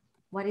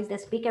 What is the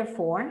speaker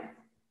for?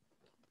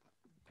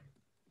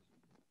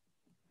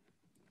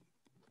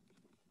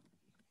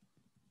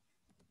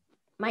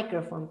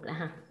 Microphone.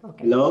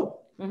 Okay.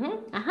 Hello?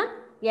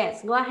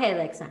 Yes, go ahead,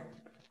 Exa.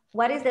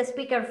 What is the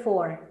speaker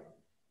for?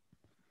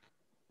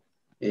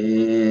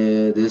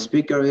 The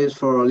speaker is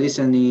for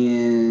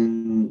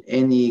listening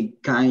any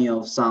kind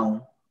of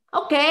sound.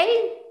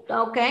 Okay,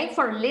 okay,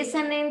 for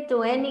listening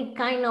to any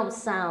kind of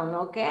sound,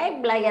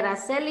 okay? Like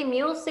Araceli,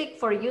 music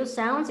for you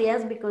sounds,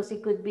 yes, because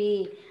it could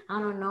be,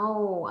 I don't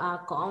know,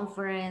 a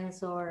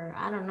conference or,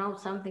 I don't know,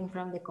 something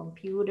from the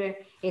computer,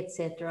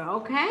 etc.,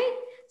 okay?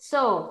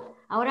 So,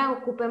 ahora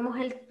ocupemos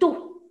el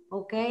tú,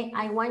 okay?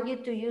 I want you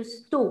to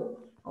use tú,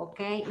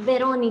 okay?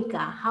 Veronica,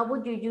 how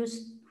would you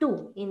use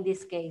tú in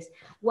this case?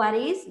 What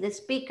is the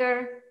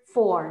speaker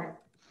for?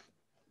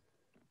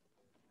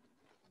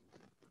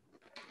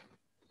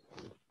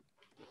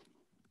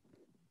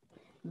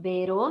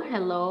 Vero,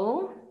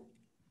 hello.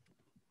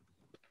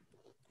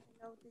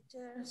 Hello,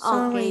 teacher. Okay,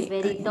 Sorry.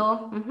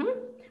 Verito.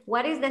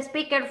 What is the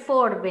speaker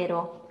for,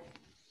 Vero?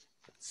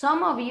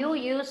 Some of you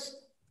use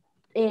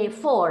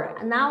for.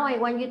 Now I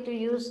want you to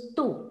use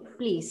to,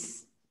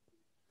 please.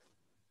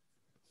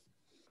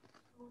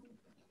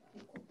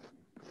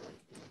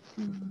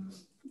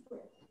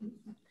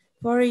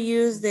 For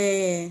use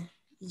the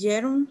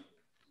gerund.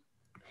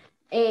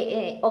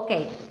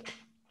 Okay.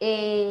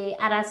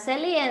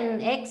 Araceli and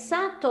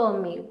Exa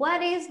told me,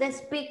 what is the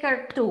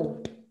speaker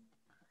to?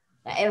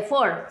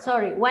 For,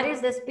 sorry, what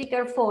is the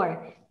speaker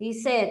for? He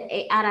said,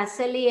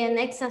 Araceli and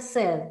Exa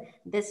said,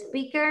 the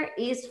speaker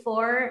is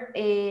for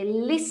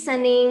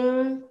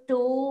listening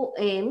to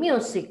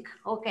music.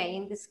 Okay,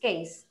 in this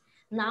case.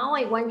 Now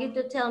I want you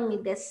to tell me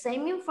the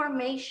same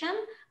information,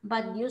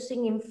 but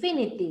using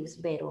infinitives,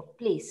 Vero,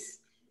 please.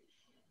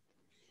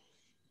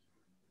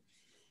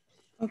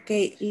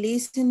 Okay,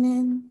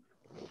 listening.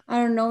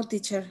 I don't know,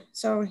 teacher.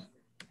 Sorry.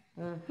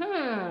 Okay.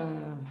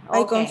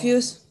 I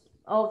confused.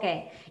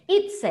 Okay.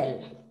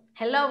 Itzel.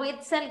 Hello,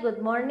 Itzel.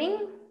 Good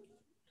morning.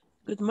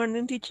 Good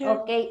morning, teacher.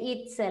 Okay,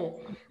 Itzel.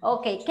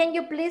 Okay, can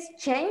you please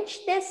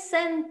change the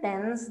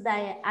sentence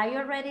that I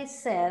already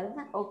said,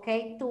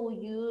 okay, to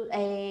use,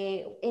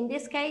 in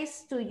this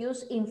case, to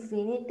use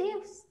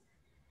infinitives?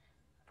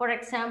 For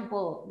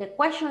example, the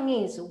question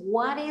is,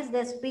 what is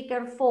the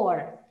speaker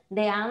for?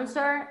 The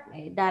answer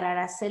that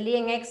Araceli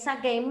and Exa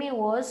gave me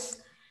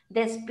was,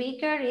 the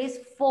speaker is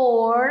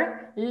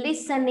for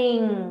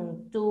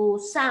listening to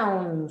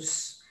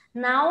sounds.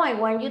 Now I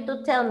want you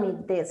to tell me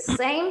the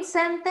same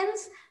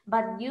sentence,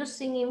 but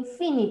using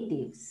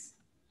infinitives.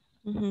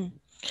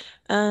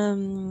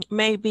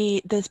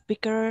 Maybe the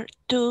speaker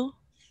to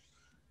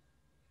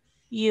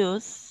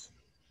use,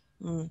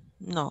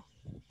 no,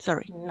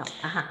 sorry. No,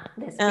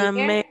 the speaker.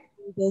 Maybe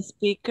the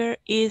speaker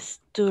is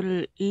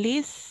to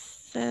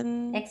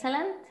listen.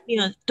 Excellent.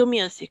 To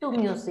music. To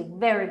music,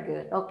 very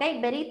good. Okay,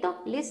 Berito,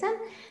 listen.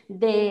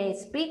 The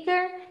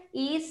speaker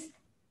is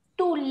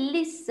to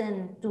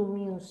listen to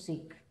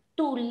music,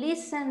 to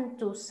listen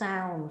to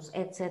sounds,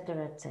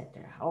 etc.,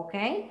 etc.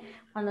 Okay?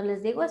 Cuando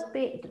les digo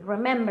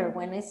remember,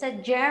 when I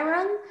said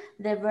gerund,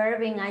 the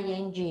verb in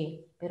ing,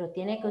 pero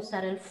tiene que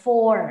usar el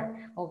for,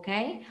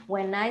 okay?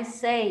 When I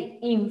say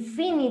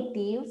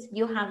infinitives,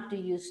 you have to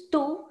use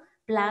to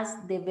plus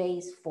the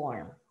base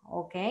form,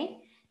 okay?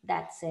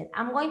 That's it.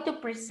 I'm going to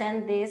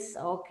present this,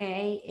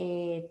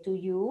 okay, to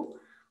you.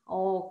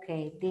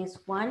 Okay, this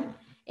one.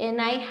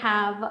 And I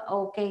have,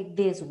 okay,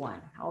 this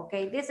one.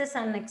 Okay, this is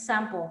an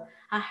example.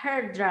 A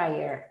hair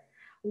dryer.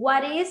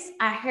 What is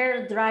a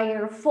hair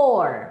dryer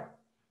for?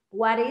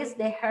 What is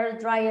the hair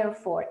dryer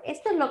for?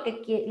 Esto es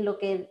lo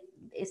que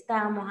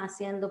estábamos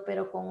haciendo,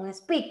 pero con un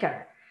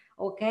speaker.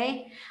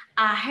 Okay,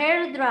 a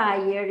hair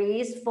dryer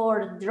is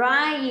for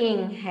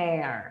drying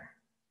hair.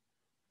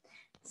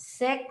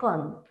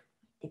 Second,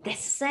 the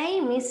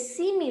same is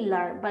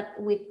similar, but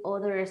with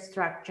other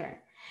structure.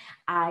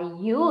 I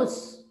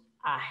use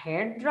a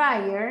hair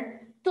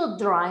dryer to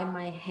dry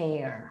my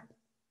hair.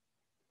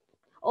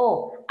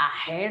 Oh, a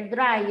hair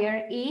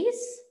dryer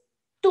is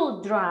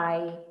to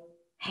dry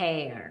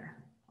hair.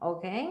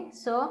 Okay,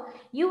 so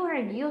you are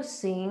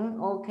using,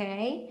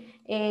 okay,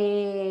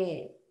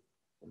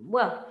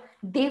 well,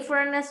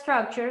 different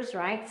structures,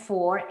 right?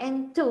 For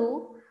and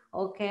to,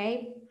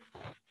 okay,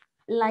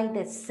 like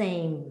the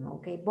same,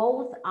 okay?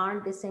 Both are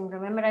the same.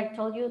 Remember I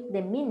told you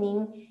the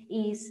meaning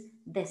is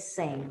the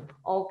same,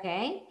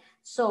 okay?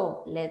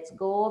 So let's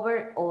go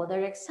over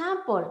other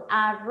example.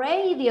 A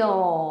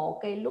radio,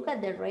 okay? Look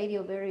at the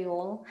radio, very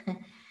old.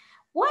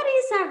 What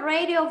is a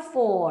radio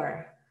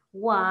for?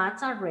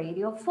 What's a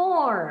radio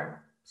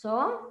for?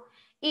 So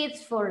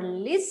it's for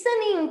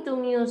listening to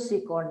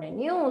music or the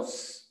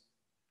news.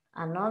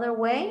 Another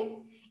way,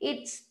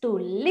 it's to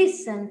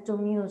listen to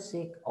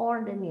music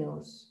or the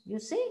news. You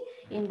see,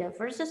 in the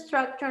first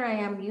structure, I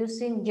am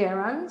using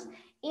gerunds.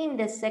 In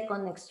the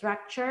second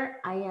structure,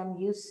 I am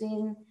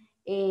using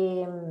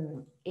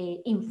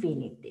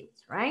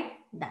infinitives, right?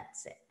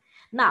 That's it.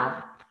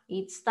 Now,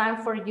 it's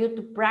time for you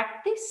to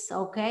practice,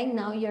 okay?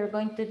 Now you're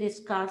going to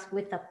discuss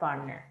with a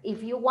partner.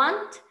 If you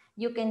want,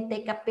 you can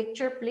take a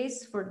picture,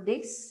 please, for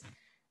this.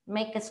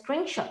 Make a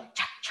screenshot.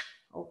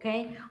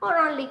 Okay, or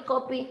only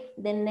copy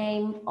the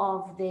name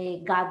of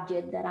the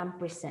gadget that I'm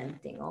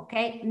presenting,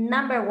 okay?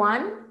 Number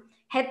one,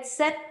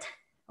 headset,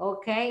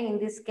 okay? In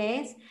this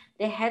case,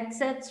 the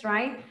headsets,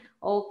 right?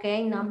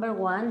 Okay, number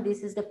one.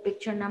 This is the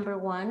picture number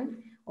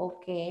one.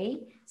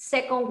 Okay.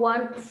 Second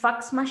one,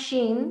 fax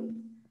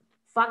machine.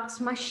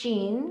 Fax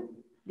machine.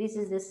 This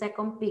is the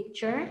second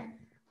picture.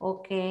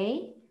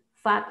 Okay.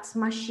 Fax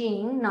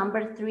machine.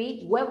 Number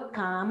three,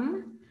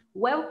 webcam.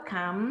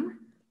 Webcam.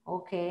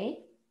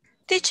 Okay.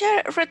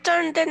 Teacher,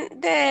 return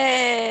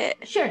the...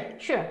 Sure,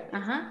 sure.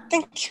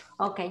 Thank you.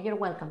 Okay, you're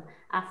welcome.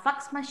 A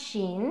fax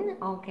machine.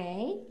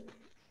 Okay.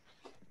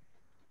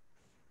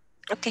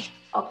 Okay.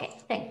 Okay,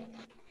 thanks.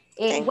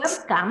 A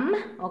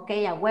webcam,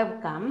 okay, a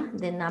webcam,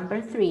 the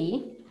number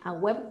three, a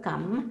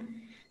webcam.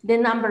 The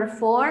number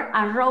four,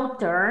 a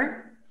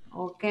router,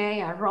 okay,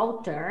 a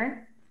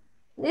router.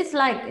 It's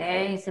like,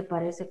 se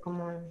parece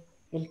como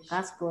el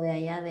casco de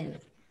allá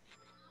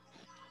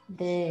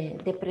de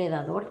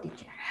depredador,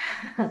 teacher.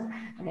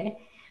 Okay.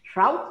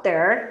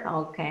 Router,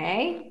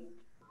 okay.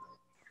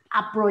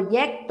 A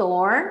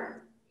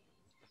projector,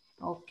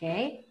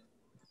 okay.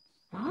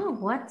 Oh,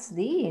 what's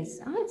this?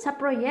 Oh, it's a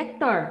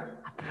projector.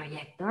 A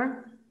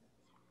projector?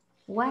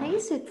 What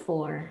is it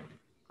for?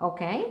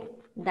 Okay,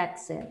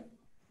 that's it.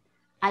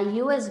 A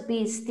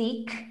USB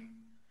stick.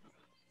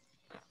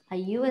 A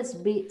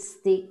USB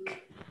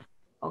stick.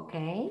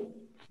 Okay.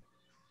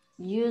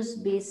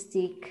 USB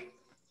stick.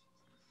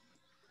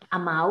 A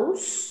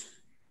mouse.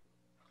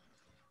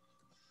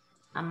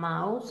 A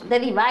mouse. The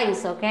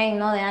device, okay,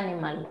 not the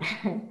animal.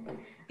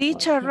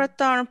 Teacher, Okay.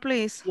 return,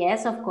 please.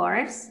 Yes, of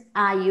course.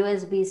 A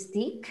USB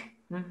stick.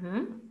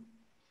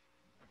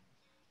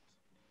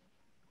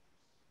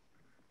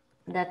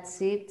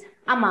 That's it.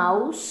 A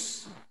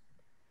mouse.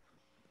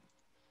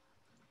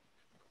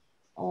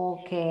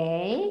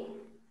 Okay.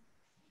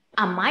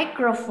 A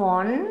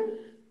microphone.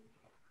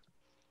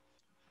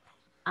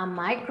 A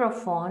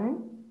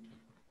microphone.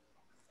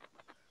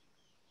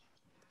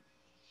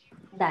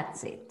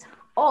 That's it.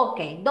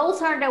 Okay,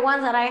 those are the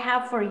ones that I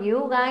have for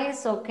you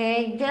guys,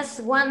 okay?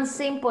 Just one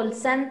simple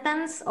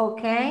sentence,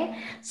 okay?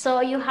 So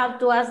you have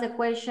to ask the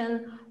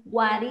question,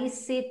 what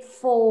is it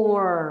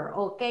for?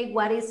 Okay,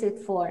 what is it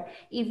for?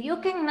 If you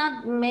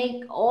cannot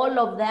make all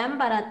of them,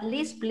 but at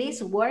least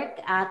please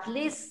work at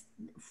least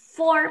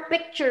 4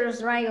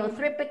 pictures, right? Or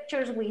 3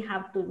 pictures we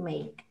have to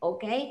make,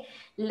 okay?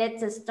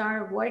 Let's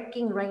start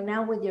working right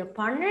now with your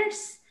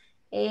partners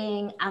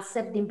and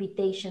accept the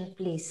invitation,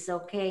 please,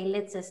 okay?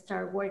 Let's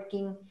start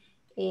working.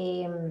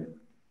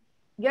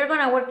 You're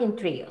gonna work in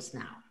trios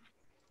now.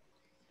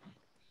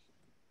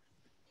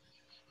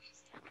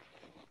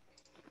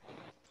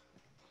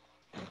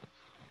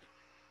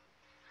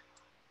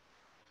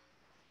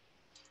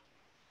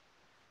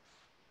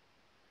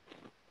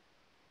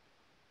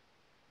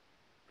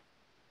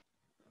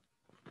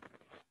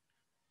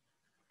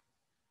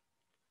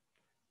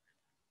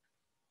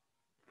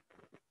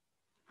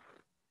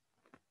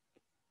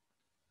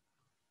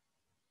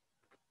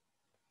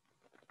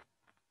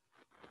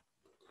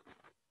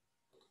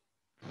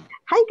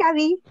 Hi,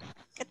 Gaby.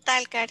 ¿Qué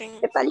tal,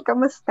 Karen? ¿Qué tal?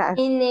 ¿Cómo estás?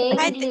 In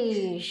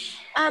English.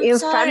 In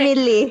sorry.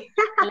 family.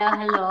 Hello,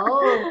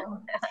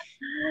 hello.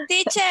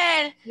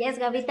 Teacher. Yes,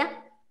 Gavita?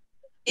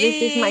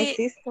 This is my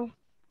sister.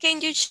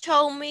 Can you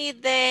show me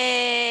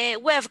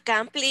the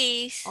webcam,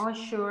 please? Oh,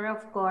 sure,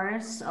 of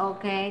course.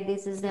 Okay,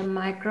 this is the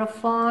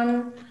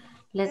microphone.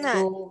 Let's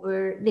go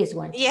over this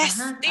one. Yes,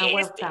 A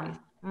webcam.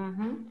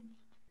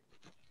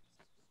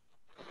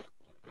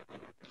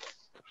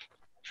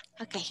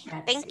 Okay,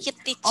 thank you,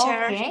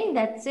 teacher. Okay,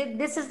 that's it.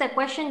 This is the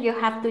question you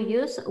have to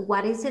use.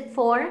 What is it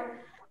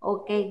for?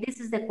 Okay, this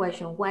is the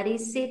question. What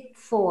is it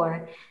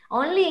for?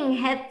 Only in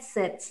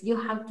headsets, you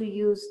have to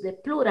use the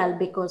plural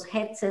because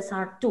headsets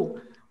are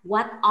 2.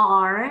 What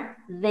are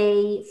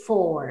they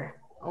for?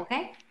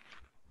 Okay?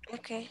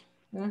 Okay.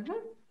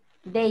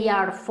 They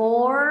are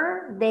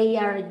for, they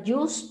are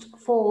used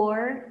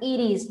for, it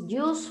is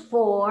used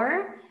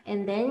for,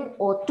 and then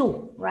or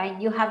to, right?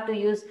 You have to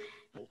use,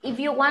 if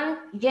you want,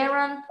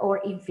 gerund or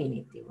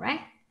infinitive,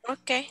 right?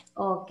 Okay.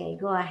 Okay,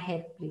 go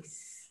ahead,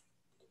 please.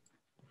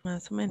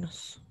 Más o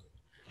menos.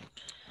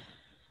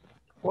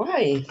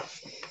 Why?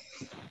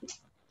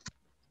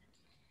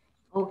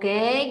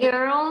 Okay,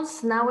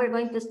 girls, now we're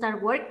going to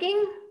start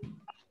working.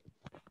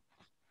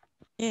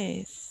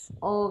 Yes.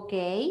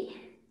 Okay.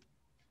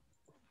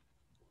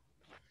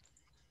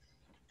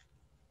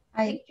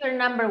 Picture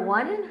number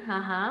 1,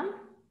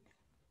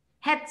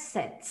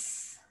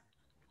 headsets.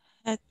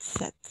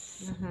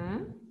 Headsets.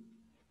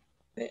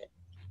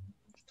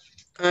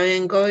 I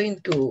am going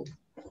to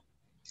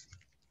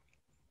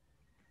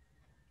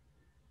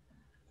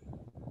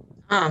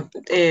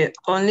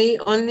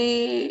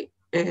only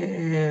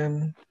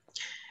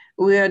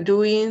we are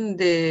doing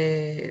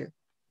the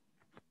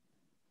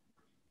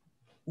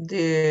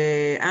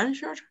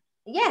answer.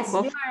 Yes,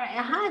 you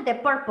are the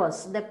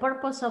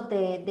purpose of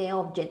the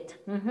object.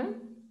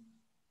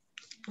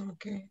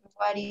 Okay.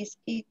 What is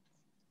it?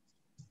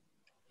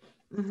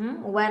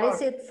 What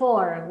is it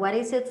for? What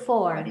is it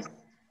for? What is it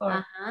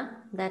for?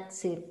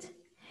 That's it.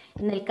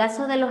 En el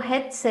caso de los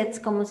headsets,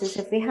 como si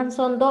se fijan,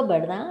 son 2,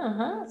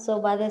 ¿verdad? So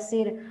va a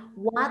decir,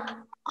 what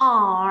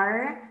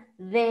are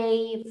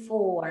they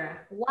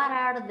for? What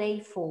are they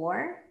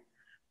for?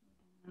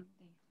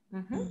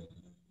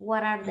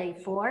 What are they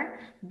for?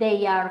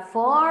 They are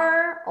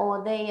for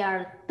or they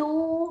are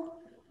to.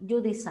 You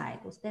decide.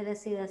 Usted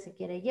decide si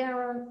quiere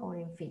gerund or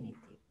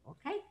infinitive.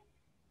 Okay?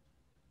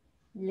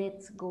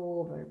 Let's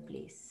go over,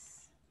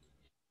 please.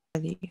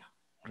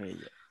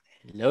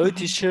 Hello,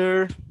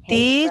 teacher.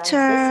 Hey, Teacher.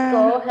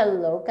 Francisco.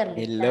 Hello,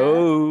 Carlita.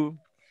 Hello.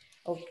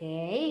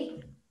 Okay.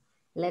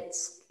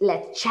 Let's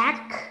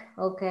check.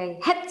 Okay.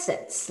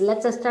 Headsets.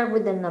 Let's start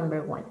with the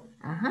number one.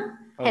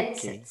 Okay.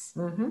 Headsets.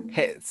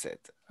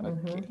 Headset.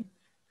 Okay.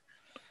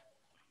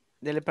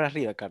 Dele para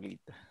arriba,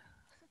 Carlita.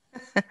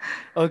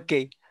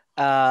 Okay.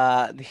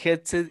 The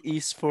headset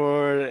is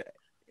for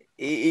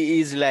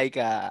is like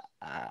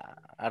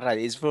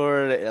it's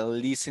for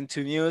listen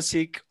to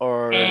music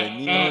or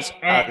news.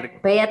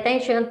 Pay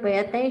attention.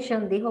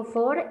 Dijo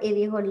for y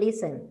dijo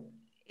listen.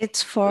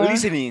 It's for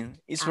Listening.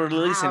 It's for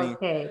listening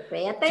Okay.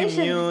 Pay to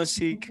attention.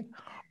 music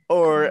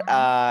or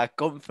a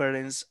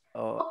conference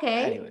or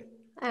Okay. anyway.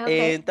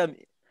 Okay. And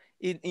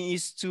it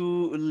is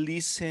to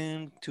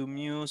listen to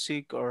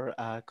music or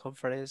a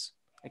conference,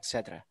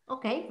 etc.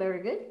 Okay.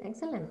 Very good.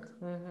 Excellent.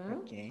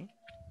 Okay.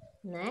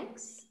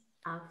 Next,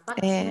 a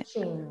fax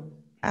machine.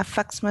 a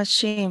fax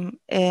machine.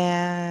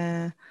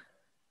 Ask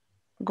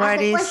What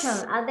the is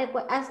question.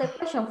 Ask the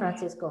question,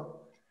 Francisco.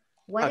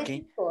 What is Okay.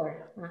 it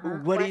for?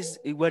 What is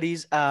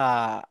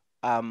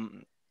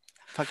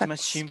fax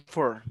machine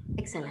for?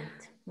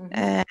 Excellent.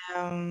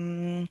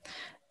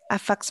 a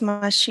fax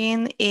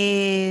machine?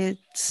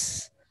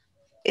 It's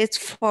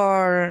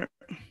for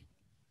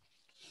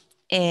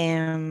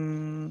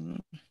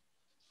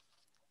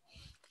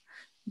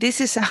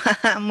this is a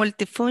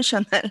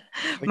multifunctional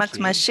fax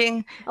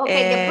machine.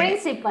 Okay,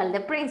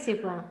 the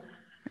principal.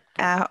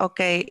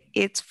 Okay,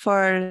 it's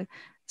for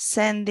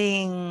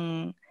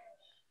sending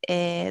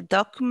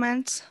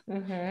documents,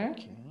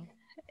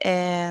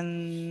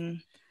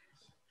 and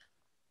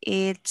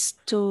it's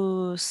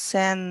to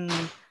send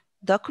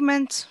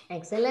documents.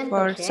 Excellent.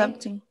 For Okay.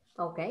 something.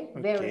 Okay,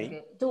 very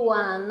good. To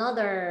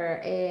another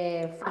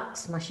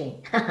fax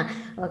machine.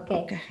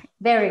 Okay,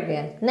 very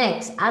good.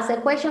 Next, ask a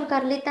question,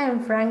 Carlita,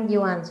 and Frank,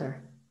 you answer.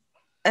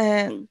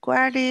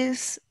 What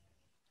is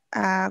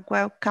a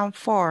webcam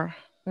for?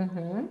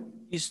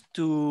 Is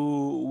to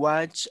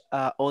watch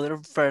other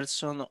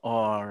person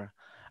or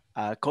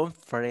a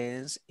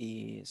conference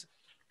is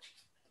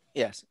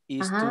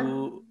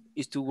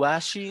to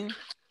watching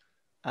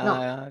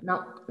no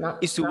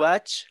is to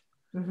watch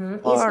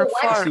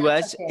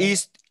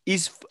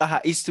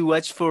is to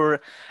watch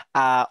for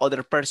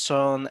other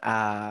person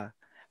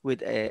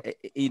with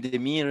in the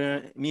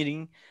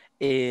meeting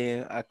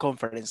a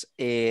conference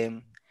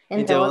and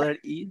the other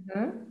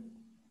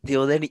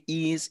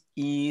is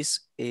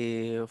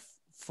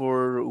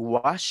for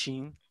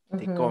watching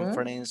the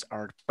conference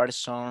or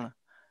person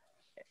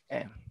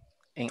and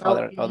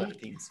other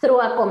things through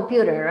a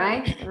computer,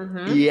 right?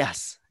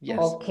 Yes.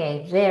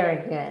 Okay,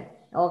 very good.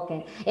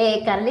 Okay,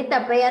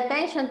 Carlita, pay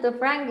attention to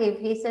Frank if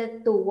he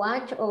said to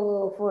watch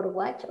or for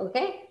watch.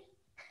 Okay.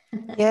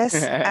 Yes,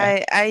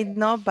 I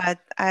know, but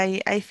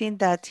I think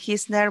that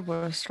he's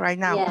nervous right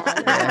now.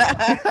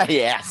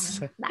 Yes.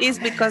 It's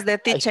because the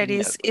teacher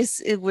is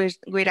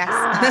with us.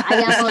 I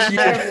am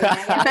observing.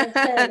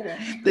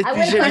 The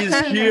teacher is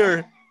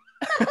here.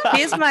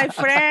 He's my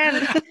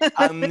friend.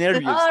 I'm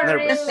nervous. Oh,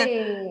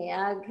 really?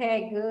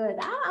 Okay, good.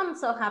 I'm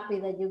so happy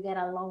that you get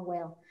along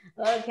well.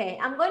 Okay,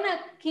 I'm gonna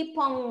keep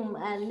on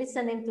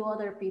listening to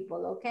other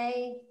people.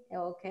 Okay.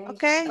 Okay.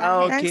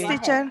 Thanks,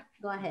 teacher.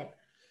 Go ahead.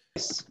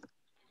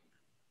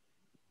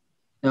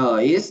 No,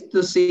 it's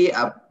to see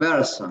a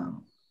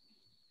person.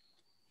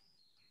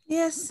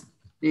 Yes.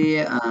 See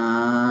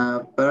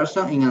a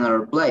person in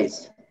another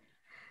place.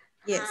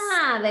 Yes.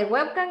 The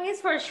webcam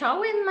is for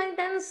showing my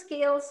dance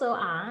skills. So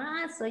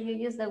you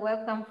use the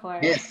webcam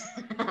for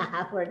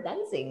for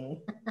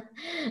dancing.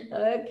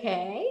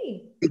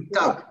 Okay.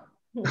 TikTok.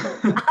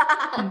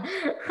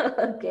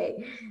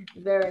 Okay,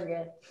 very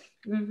good.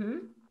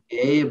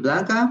 Hey,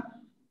 Blanca.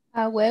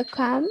 A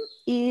webcam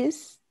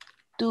is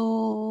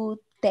to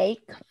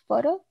take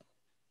photo.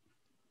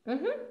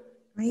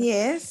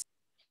 Yes.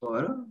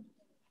 Photo.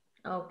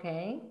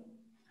 Okay.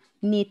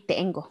 Ni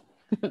tengo,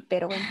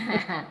 pero bueno.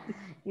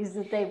 Used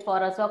to take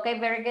photos. Okay,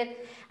 very good.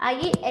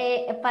 Ahí,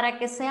 para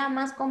que sea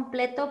más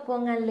completo,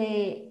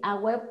 póngale a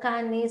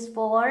webcam is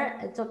for,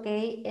 it's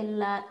okay.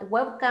 La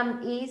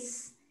webcam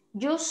is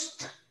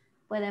just,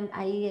 pueden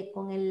ahí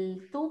con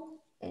el to,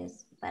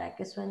 es para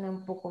que suene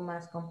un poco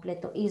más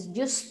completo. Is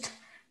just,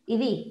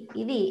 id,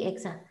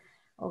 exacto.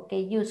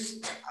 Okay,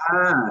 just.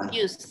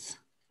 Used.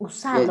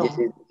 Usado.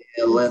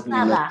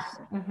 Usada.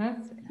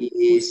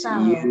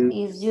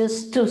 Is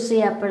used to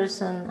see a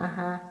person.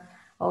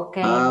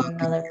 Okay, in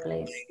another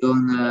place.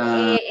 In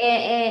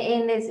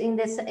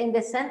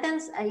the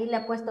sentence, ahí le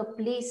ha puesto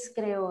please,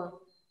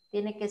 creo.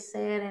 Tiene que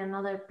ser in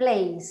another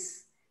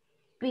place.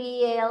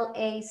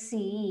 Place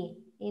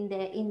in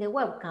the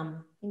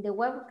webcam. In the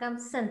webcam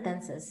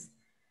sentences.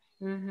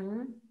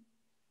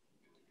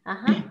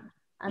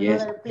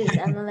 Another place,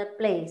 another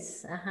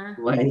place.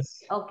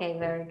 Place. Okay,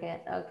 very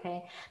good.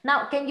 Okay.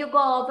 Now, can you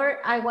go over?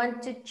 I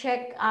want to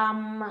check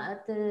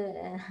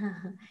the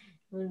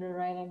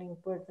write an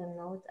important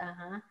note.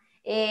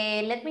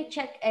 Let me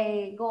check.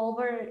 Go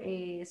over.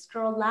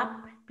 Scroll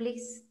up,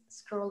 please.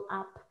 Scroll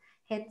up.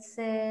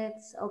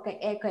 Headsets. Okay.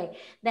 Okay.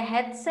 The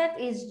headset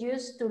is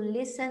used to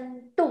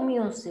listen to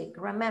music.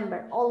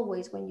 Remember,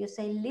 always when you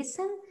say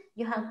listen,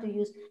 you have to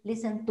use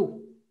listen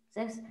to.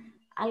 ¿Sabes?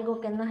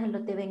 Algo que no se lo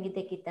deben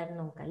de quitar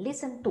nunca.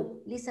 Listen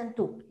to music,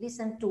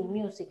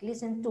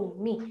 listen to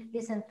me,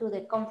 listen to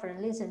the conference,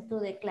 listen to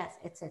the class,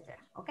 etc.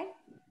 Okay?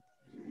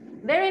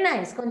 Very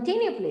nice.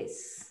 Continue,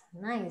 please.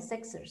 Nice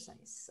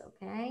exercise.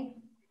 Okay.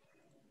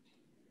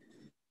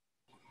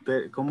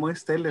 ¿Cómo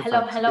es telefax?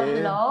 Hello, hello,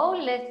 hello.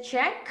 Let's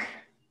check.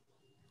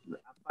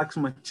 Fax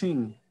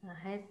machine. A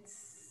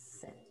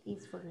headset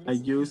is for listening. I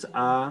use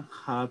a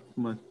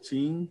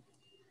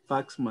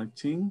fax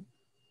machine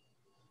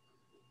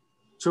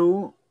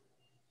to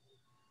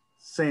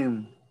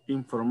send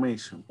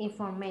information.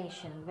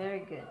 Information, very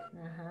good.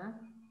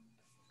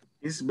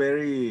 It's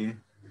very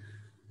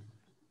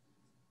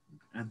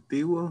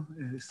antiguo,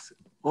 it's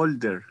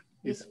older.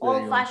 It's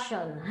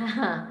old-fashioned.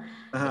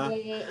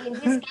 In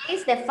this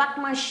case, the fax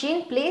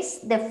machine, please,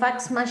 the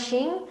fax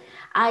machine,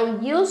 I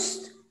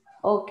used,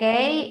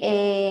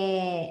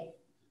 okay,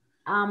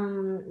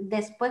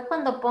 después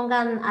cuando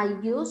pongan I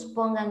use,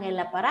 pongan el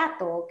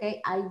aparato,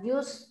 okay, I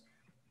use.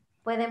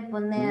 Pueden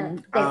poner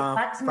the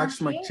fax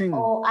machine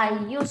or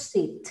I use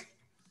it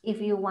if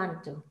you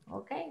want to.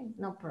 Okay,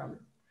 no problem.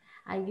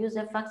 I use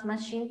the fax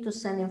machine to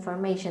send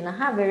information.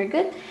 Very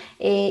good.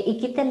 Y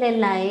quítele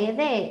la E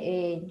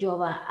de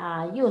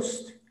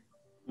used.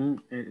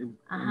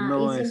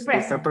 No,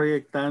 está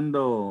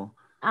proyectando.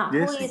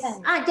 Jessie.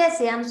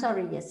 Jessie, I'm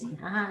sorry, Jessie.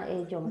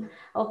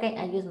 Okay,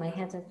 I use my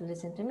headset to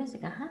listen to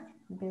music.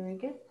 Very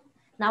good.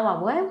 Now a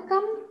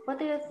webcam, what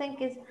do you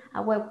think is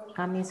a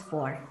webcam is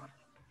for?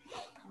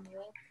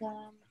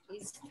 Welcome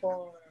is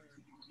for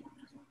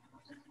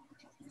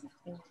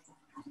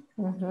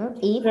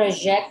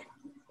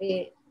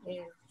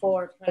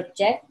for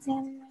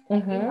projecting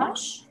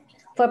image.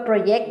 For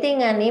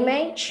projecting an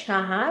image.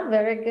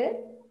 Very good.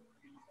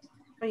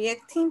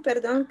 Projecting,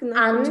 perdón, que no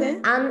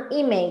an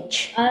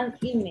image. An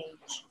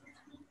image.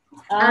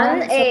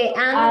 And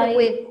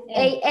with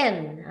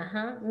A-N.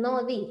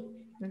 No D.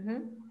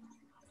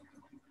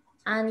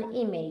 An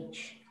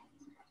image.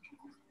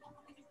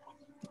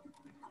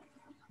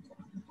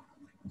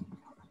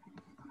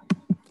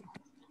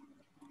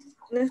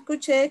 No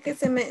escuché, que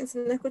se me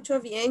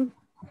escuchó bien.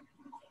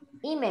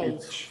 Image.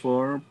 It's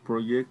for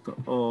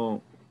projecting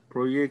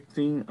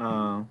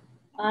an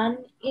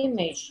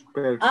image.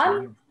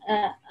 Person.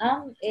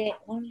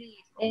 Only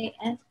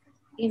an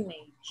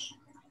image.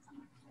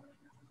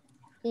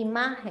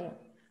 Imagen.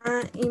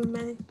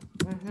 Imagen.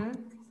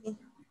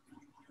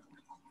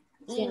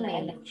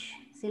 Image.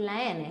 Sin la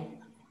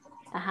N.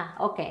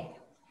 Okay.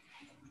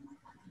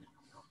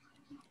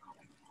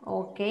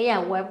 Okay, a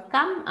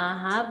webcam.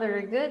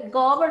 Very good.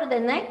 Go over the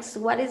next.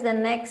 What is the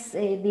next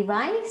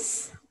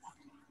device?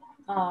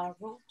 A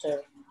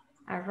router.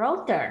 A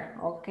router.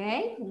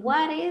 Okay.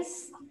 What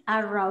is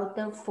a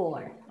router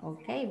for?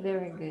 Okay,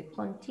 very good.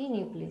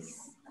 Continue,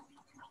 please.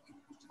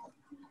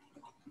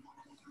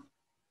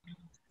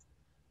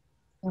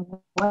 A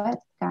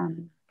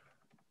webcam.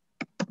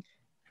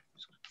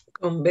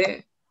 Con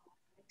B.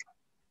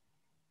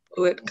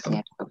 Webcam.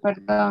 Cierto,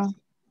 perdón.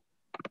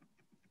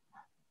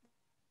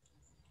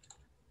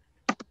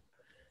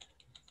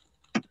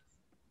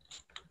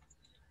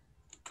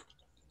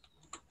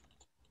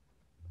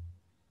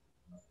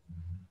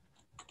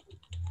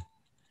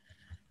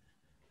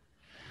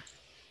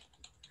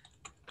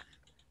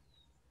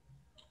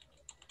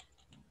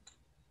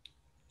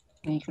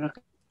 Creo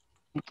que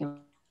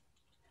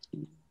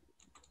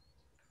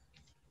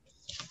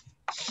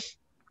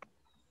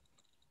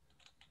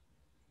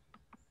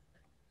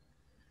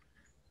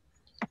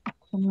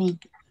me.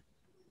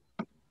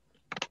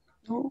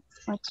 No,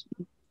 watch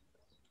me.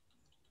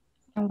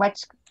 And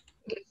watch.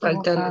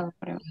 Falta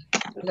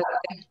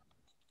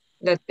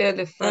la T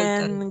le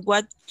falta. And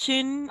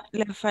watching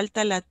le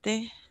falta la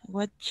T.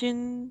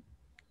 Watching.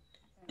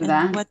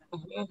 ¿Verdad?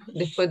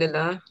 Después de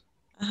la A.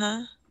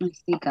 Ajá.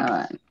 Sí,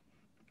 cabal.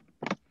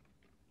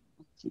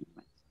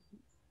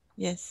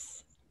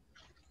 Yes.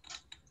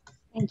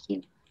 Thank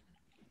you.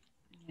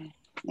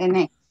 The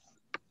next.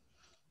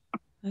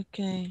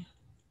 Okay.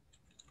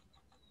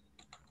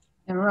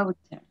 The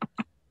router.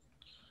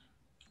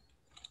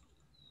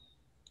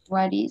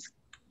 What is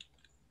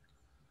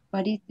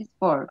this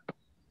for?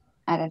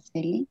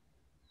 Araceli?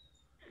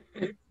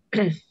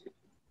 I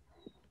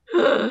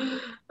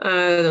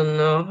don't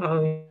know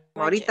how.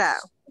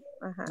 Ahorita.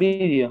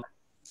 Video.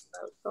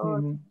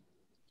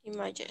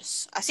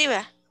 Images. Así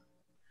ve.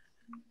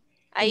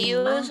 I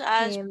use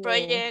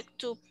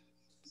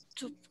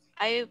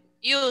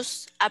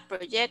a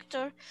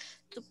projector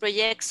to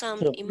project some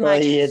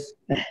images.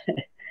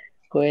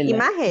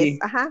 Images,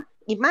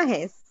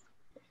 images.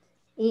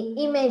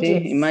 Images.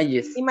 Sí,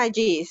 images.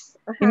 Images.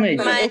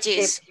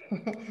 Images.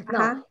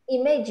 No,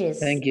 images.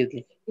 Thank you.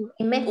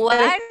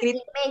 What?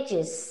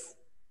 Images.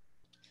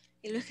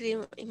 Y lo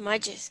escribo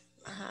images.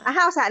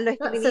 Ajá, o sea, lo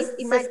No,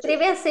 escribís se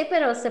escribe así,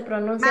 pero se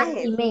pronuncia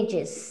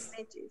images.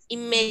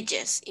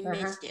 images.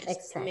 Images.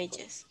 Exactly.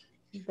 Images.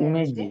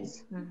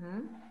 Images.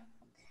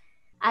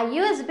 A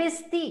USB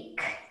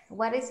stick.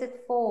 What is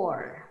it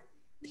for?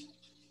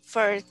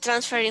 For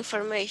transfer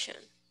information.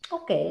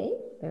 Okay,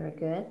 very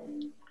good.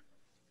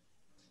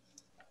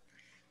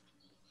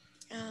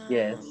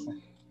 Yes.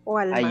 O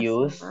I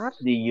use almacenar.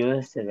 the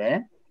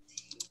USB.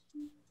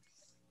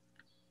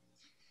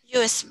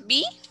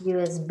 USB.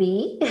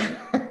 USB.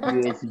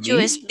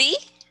 USB.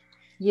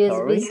 USB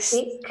Sorry.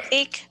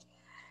 Stick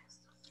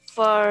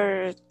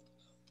for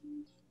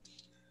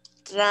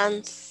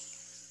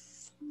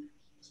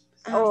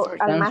O for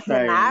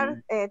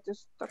almacenar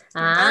tus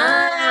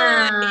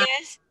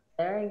yes.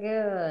 Very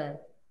good.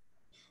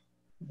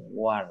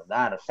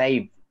 Guardar,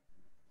 save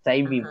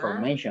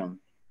information.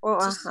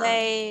 To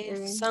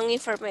save some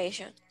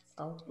information.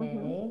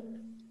 Okay.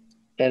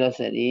 Pero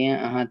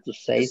sería, to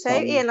save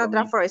some y en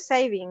otra information. for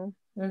saving.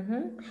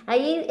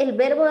 Ahí el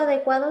verbo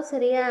adecuado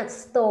sería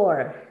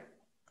store.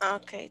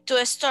 Okay, to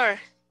store.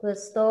 To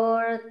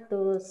store,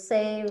 to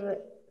save.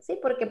 Sí,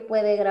 porque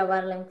puede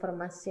grabar la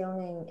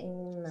información en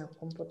una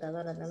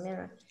computadora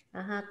también.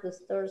 To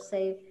store,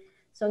 save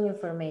some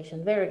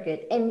information. Very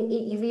good. And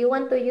if you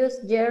want to use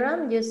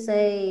gerund, you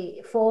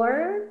say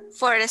for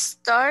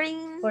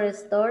storing. For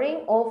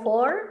storing or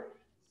for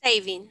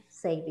saving.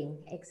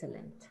 Saving.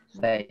 Excellent.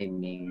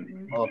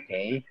 Saving.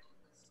 Okay.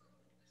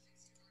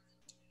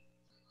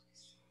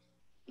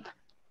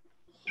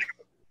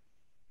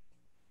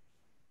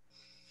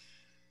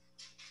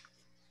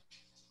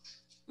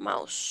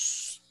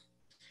 Mouse.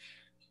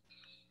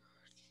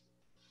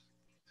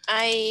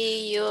 I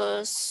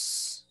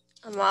use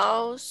a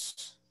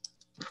mouse.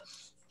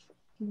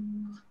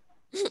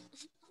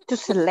 To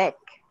select.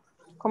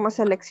 ¿Cómo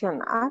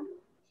seleccionar?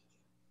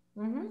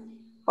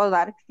 O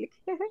dar clic.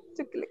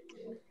 To click.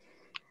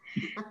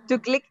 To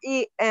click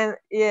y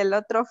el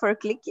otro for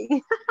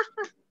clicking.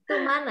 To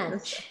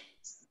manage.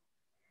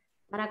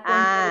 Para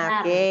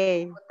controlar. Ok.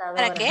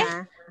 ¿Para qué?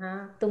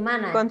 To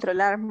manage.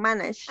 Controlar,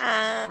 manage.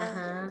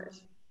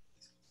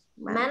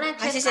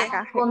 Manage Así es se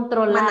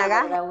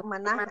controlar.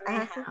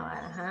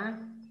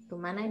 To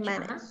manage.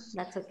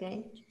 That's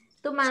okay.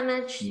 To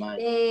manage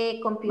the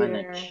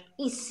computer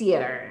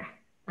easier.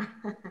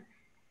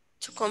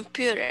 To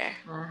computer.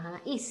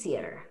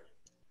 Easier.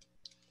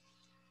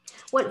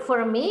 Well,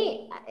 for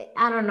me,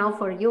 I don't know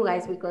for you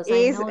guys because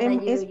I know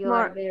that you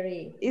are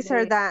very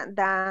easier than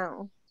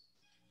the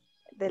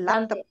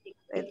laptop.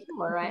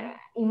 Right.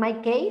 In my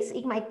case,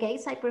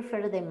 I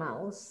prefer the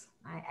mouse.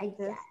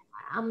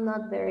 I'm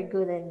not very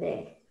good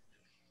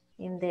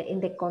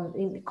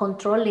in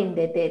controlling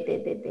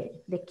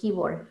the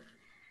keyboard.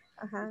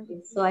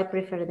 So I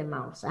prefer the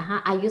mouse.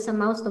 I use a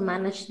mouse to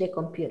manage the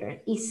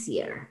computer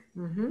easier.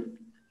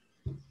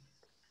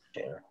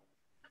 Sure.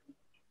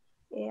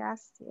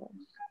 Yes.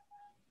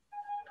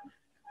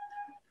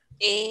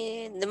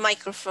 And the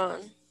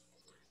microphone.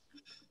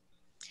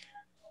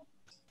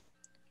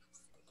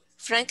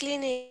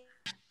 Franklin.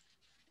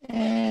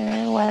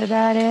 What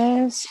that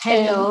is?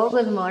 Hello,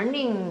 good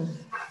morning.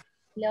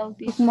 Hello,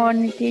 good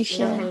morning,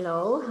 teacher.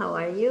 Hello, how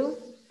are you?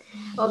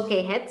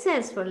 Okay,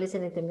 headsets for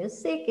listening to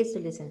music is to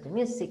listen to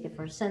music.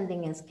 For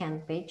sending and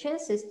scan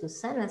pages is to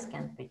send and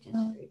scan pages.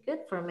 Very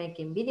good. For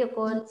making video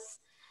calls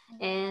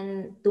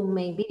and to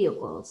make video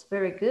calls.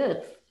 Very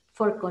good.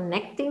 For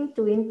connecting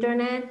to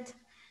internet.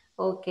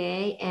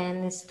 Okay,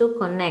 and it's to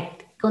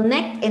connect.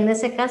 Connect, en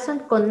ese caso,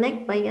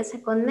 connect,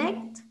 váyase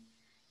connect.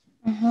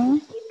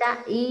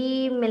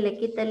 Y me le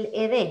quita el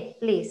ed,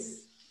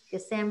 please. Que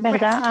sea en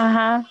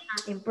present.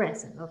 In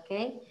present,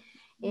 okay.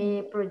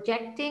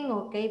 Projecting,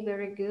 okay,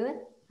 very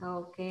good.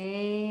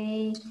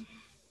 Okay.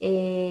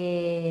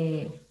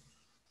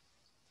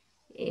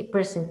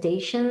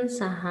 Presentations,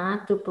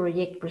 to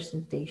project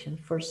presentation.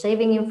 For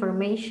saving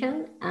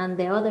information, and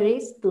the other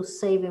is to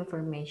save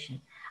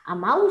information. A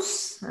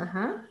mouse,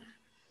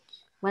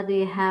 What do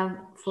you have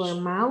for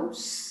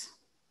mouse?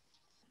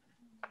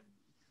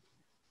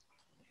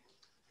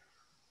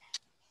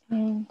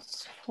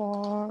 It's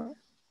for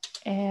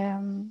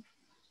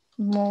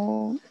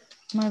moving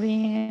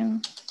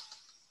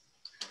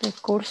the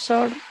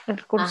cursor.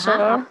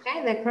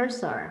 Okay, the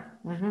cursor.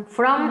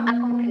 From a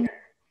computer.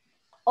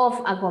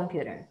 Of a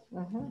computer.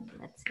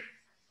 Let's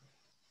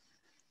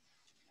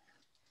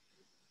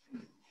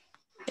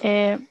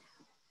see.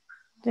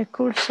 The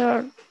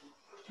cursor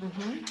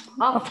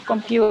of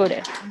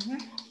computer.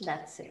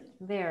 That's it.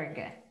 Very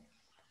good.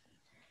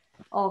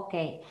 Ok.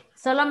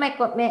 Solo me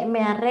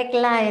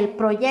arregla el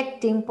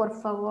projecting, por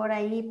favor,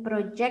 ahí.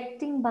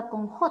 Projecting va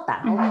con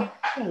J.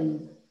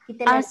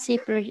 Okay. Sí,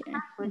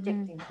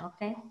 projecting.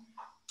 Ok.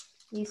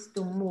 Is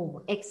to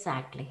move.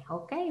 Exactly.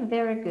 Okay,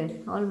 very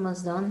good.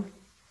 Almost done.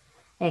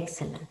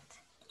 Excellent.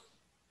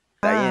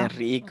 Está bien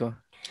rico.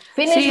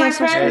 Finish, my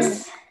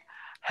friends.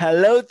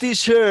 Hello,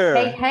 teacher.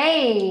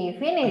 Hey,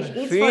 finish.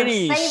 It's for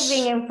saving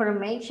Finish.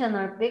 information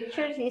or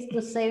pictures. It's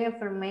to save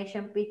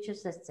information,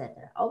 pictures,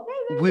 etc. Okay,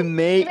 very We good.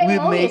 made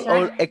Even movies,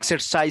 all right?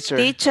 exerciser.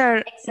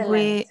 Teacher,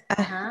 Excellent.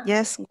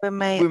 yes, we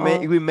made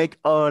all. We make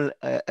all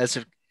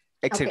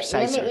Okay,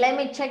 exerciser. let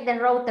me check the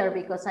router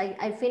because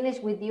I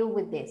finished with you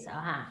with this.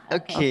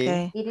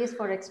 Okay. It is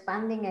for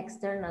expanding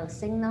external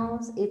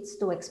signals. It's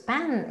to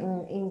expand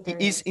in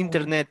internet. It is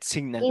internet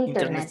signal.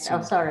 Internet.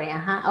 Oh, sorry.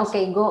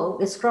 Okay, go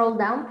scroll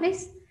down,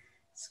 please.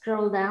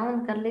 Scroll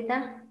down,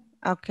 Carlita.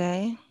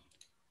 Okay.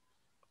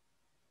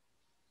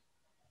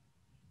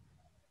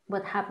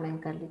 What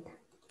happened, Carlita?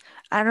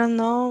 I don't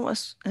know.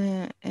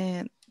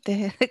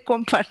 Dejé de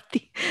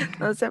compartir.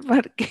 No sé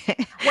por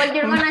qué. Well,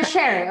 you're gonna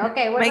share it.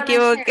 Okay, we're Me gonna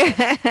equivoqué.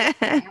 share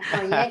it. A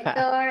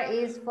projector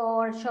is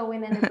for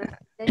showing any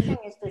presentation,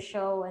 is to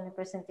show any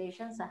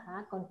presentations.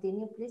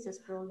 Continue, please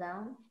scroll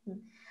down.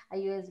 A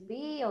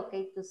USB,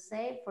 okay, to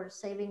save, for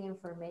saving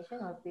information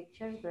or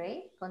pictures.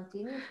 Great.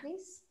 Continue,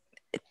 please.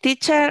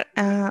 Teacher,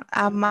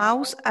 a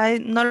mouse,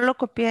 no lo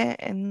copié,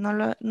 no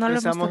lo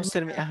hemos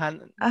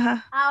terminado.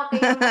 Ajá.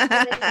 Okay,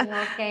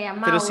 okay, a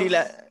mouse. Pero sí,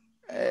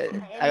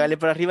 hágale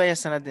por arriba, ya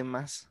están las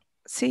demás.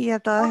 Sí, ya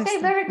todas Okay,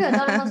 están. very good,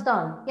 almost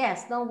done.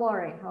 Yes, don't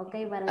worry.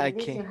 Okay, but at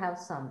least you have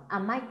some. A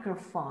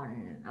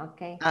microphone,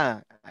 okay.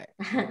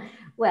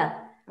 Well,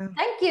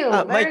 thank you.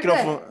 Very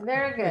good.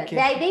 Very good. Okay.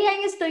 The idea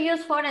is to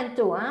use 4 and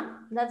 2, huh?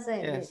 That's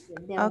it. Yes.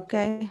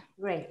 Okay.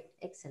 Great.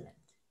 Excellent.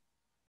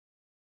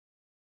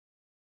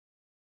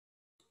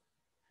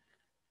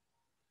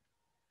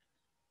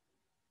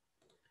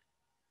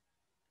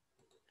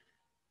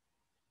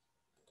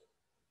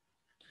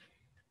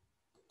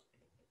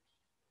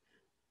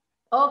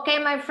 Okay,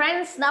 my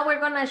friends, now we're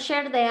gonna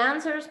share the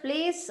answers,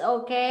 please.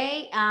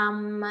 Okay,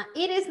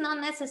 it is not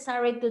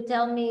necessary to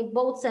tell me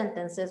both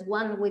sentences,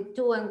 one with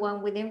to and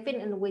one with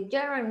infinite and with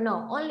gerund.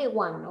 No, only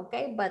one.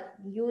 Okay, but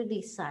you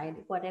decide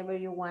whatever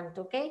you want.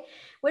 Okay,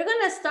 we're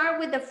gonna start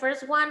with the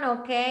first one.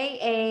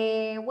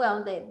 Okay,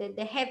 well,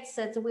 the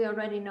headsets, we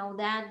already know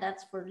that.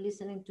 That's for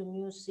listening to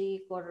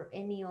music or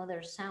any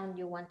other sound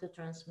you want to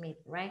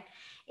transmit, right?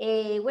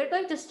 We're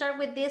going to start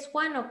with this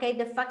one, okay,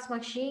 the fax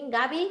machine.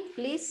 Gabby,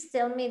 please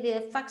tell me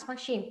the fax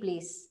machine,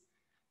 please.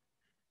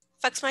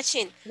 Fax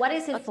machine. What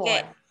is it for?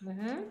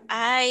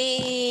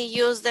 I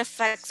use the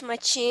fax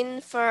machine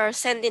for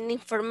sending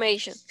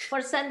information.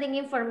 For sending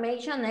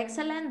information,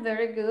 excellent,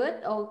 very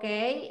good,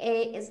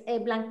 okay.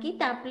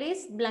 Blanquita,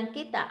 please,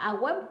 Blanquita, a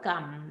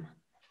webcam.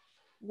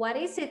 What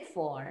is it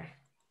for?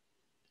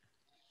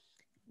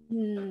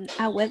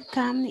 A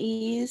webcam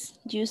is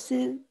used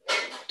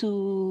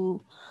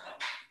to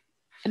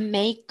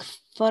make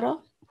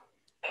photo.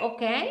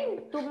 Okay,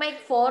 to make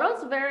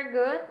photos, very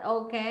good,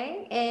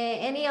 okay.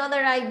 Any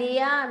other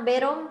idea,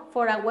 Vero,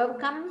 for a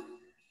webcam?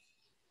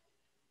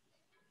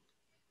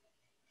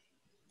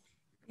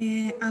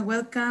 A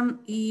webcam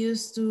is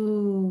used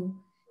to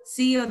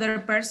see other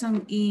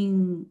person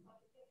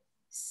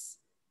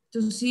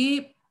to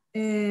see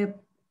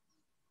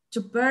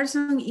two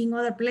person in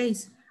other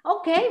place.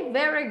 Okay,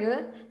 very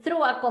good.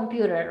 Through a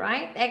computer,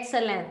 right?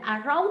 Excellent. A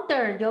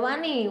router,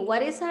 Giovanni,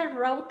 what is a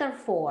router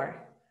for?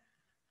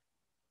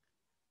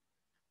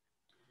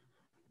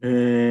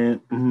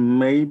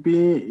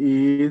 Maybe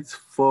it's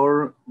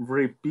for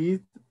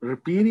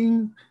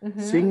repeating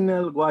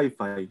signal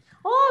Wi-Fi.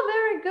 Oh,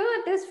 very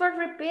good. It's for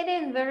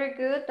repeating. Very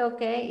good.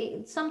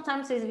 Okay.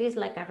 Sometimes it is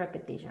like a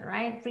repetition,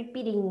 right?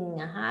 Repeating.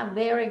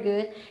 Very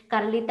good.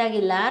 Carlita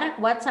Aguilar,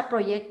 what's a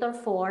projector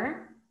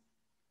for?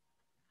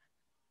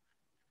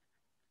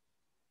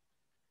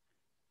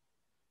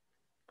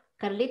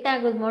 Carlita,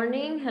 good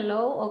morning.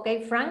 Hello.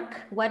 Okay, Frank,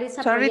 what is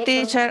a projector?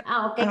 Teacher.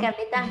 Okay,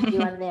 Carlita, you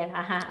are there.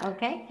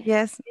 Okay.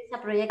 Yes. What is a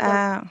projector,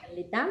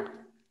 Carlita?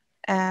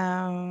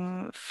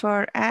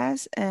 For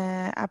us,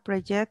 a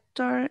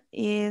projector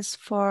is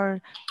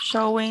for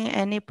showing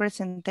any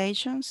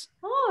presentations.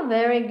 Oh,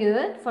 very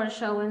good, for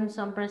showing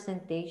some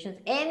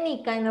presentations,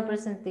 any kind of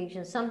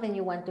presentation, something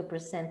you want to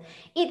present.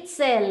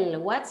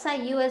 Itzel, what's a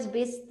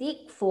USB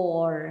stick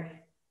for?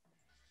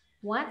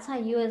 What's a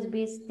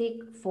USB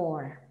stick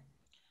for?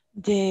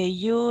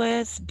 The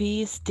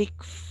USB stick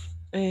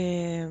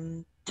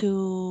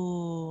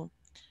to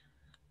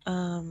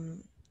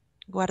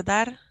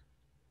guardar.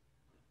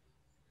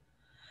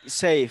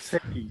 Save.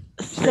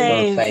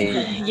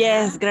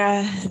 Yes,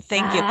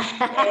 thank you.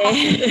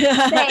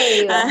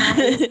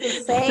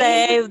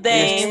 Save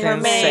the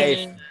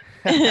information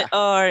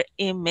or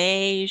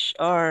image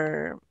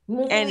or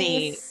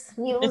movies,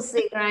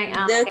 music, right?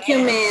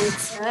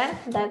 Documents.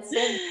 That's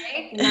it,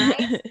 right?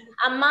 Nice.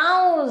 A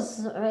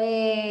mouse.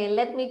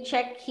 Let me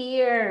check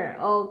here.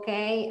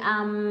 Okay.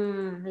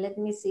 Let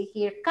me see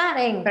here.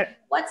 Karen,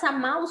 what's a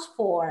mouse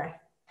for?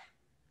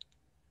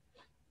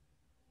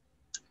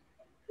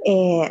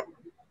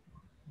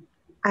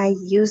 I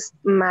use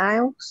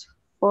mouse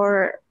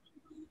for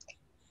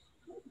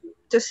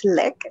to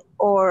select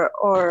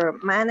or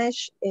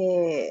manage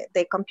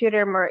the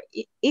computer more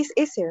is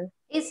easier.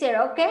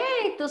 Easier,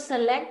 okay, to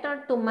select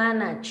or to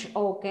manage,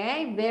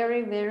 okay,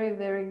 very, very,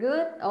 very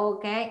good,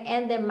 okay,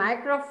 and the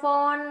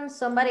microphone,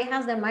 somebody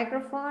has the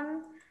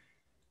microphone?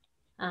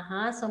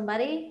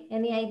 Somebody,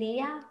 any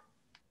idea?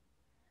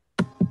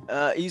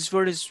 Is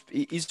for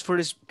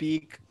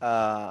speak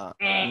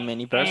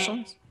many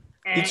persons.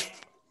 It's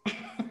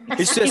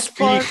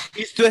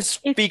to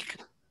speak.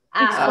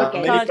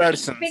 Okay. Many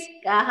persons.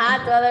 Speak, to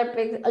other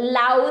people.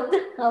 Loud,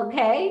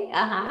 okay.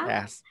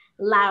 Yes.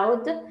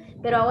 Loud.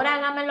 Pero ahora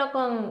hágamelo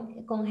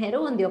con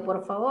gerundio,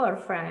 por favor,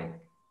 Frank.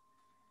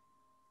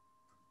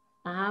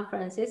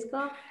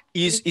 Francisco.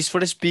 Is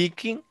for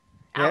speaking.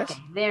 Yes.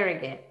 Okay, very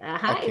good.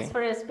 Okay. It's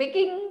for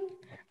speaking.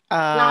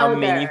 Louder.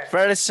 Many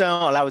person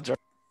louder.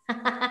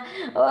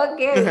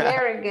 Okay,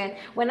 very good.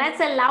 When I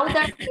say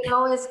louder, you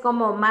know, es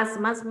como más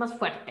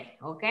fuerte,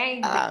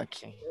 okay?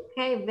 Okay.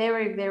 Okay,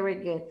 very, very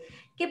good.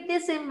 Keep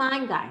this in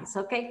mind, guys,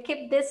 okay?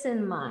 Keep this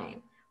in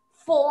mind.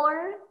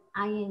 For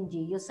ing.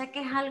 Yo sé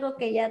que es algo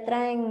que ya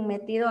traen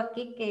metido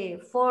aquí, que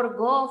for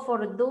go,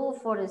 for do,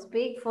 for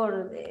speak,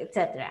 for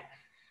etc.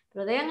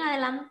 Pero de en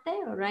adelante,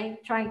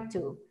 right, try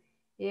to.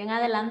 De en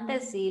adelante,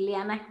 si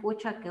Liana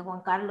escucha que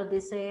Juan Carlos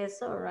dice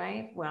eso,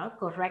 right, well,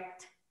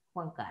 correct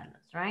Juan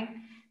Carlos, right?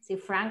 Si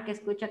Frank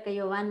escucha que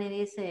Giovanni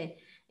dice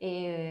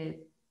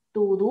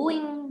to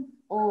doing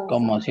o...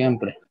 Como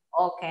siempre.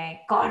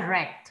 Okay,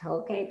 correct.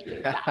 Okay,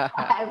 please.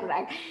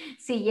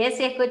 Si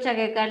Jessie escucha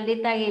que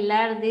Carlita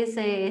Aguilar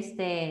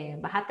dice,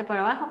 bájate por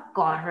abajo,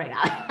 correct.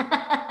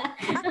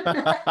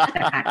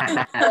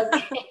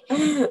 Okay.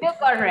 You're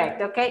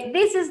correct, okay?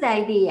 This is the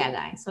idea,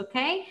 guys,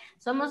 okay?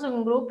 Somos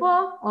un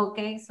grupo,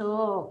 okay?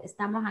 So,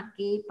 estamos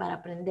aquí para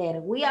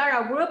aprender. We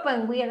are a group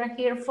and we are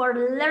here for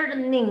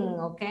learning,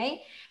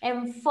 okay?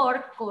 And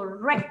for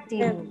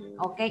correcting,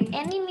 okay?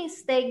 Any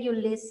mistake you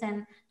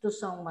listen to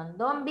someone,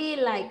 don't be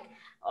like,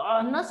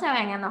 oh, no se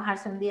van a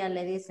enojarse un día,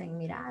 le dicen,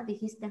 mira,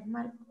 dijiste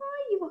mal.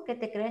 Ay, ¿vos qué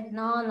te crees?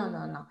 No, no,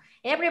 no, no.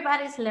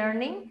 Everybody's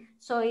learning,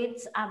 so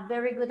it's a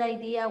very good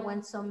idea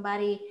when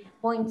somebody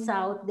points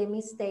out the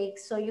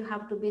mistakes, so you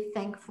have to be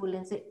thankful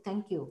and say,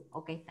 thank you.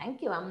 Okay,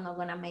 thank you. I'm not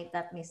going to make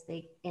that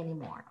mistake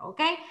anymore,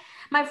 okay?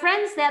 My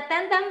friends, the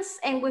attendance,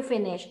 and we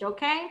finished,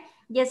 okay?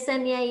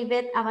 Yesenia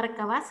Yvette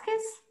Abarca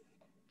Vázquez.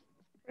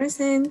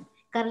 Present.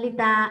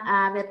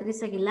 Carlita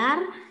Beatriz Aguilar.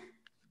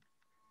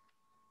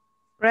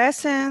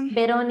 Present.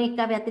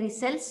 Verónica Beatriz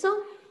Celso.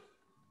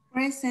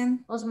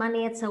 Present.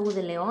 Osmani Etsaú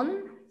de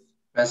León.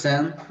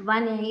 Present.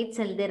 Vania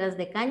Itzel Deras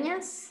de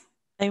Cañas.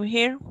 I'm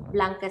here.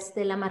 Blanca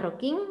Estela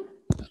Marroquín.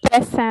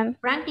 Present.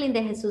 Franklin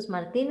de Jesús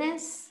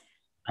Martínez.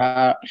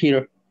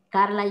 Here.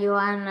 Carla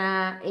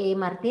Joana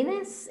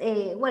Martínez.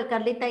 Well,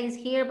 Carlita is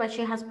here, but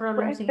she has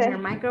problems in her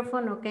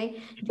microphone,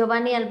 okay.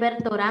 Giovanni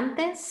Alberto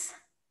Orantes.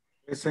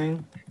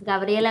 Present.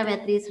 Gabriela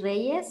Beatriz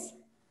Reyes.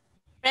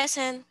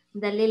 Present.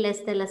 Dalila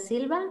Estela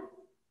Silva.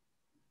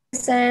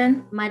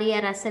 Present. María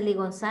Araceli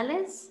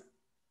González.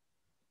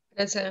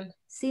 Present.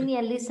 Cinia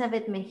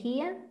Elizabeth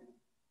Mejía.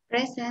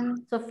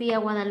 Present. Sofía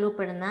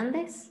Guadalupe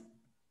Hernández.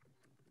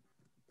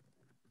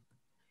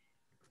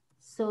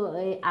 So,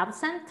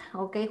 absent.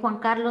 Ok, Juan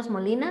Carlos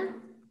Molina.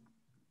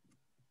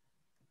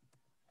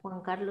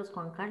 Juan Carlos.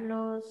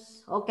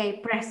 Ok,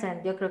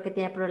 present. Yo creo que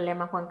tiene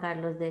problema Juan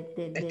Carlos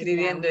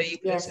Escribiendo ahí.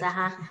 Yes,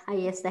 ajá,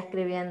 ahí está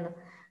escribiendo.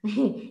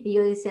 Y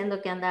yo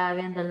diciendo que andaba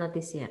viendo el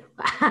noticiero.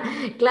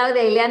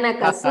 Claudia Ileana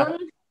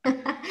Cazún.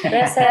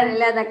 Present.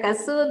 Ileana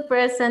Cazún,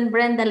 present.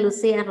 Brenda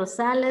Lucía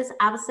Rosales,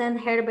 absent.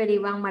 Herbert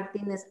Iván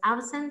Martínez,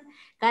 absent.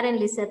 Karen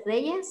Lisette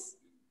Reyes.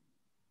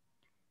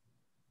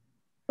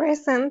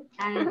 Present.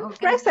 Okay.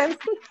 Present.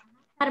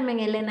 Carmen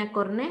Elena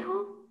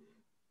Cornejo.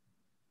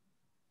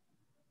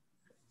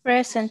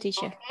 Present,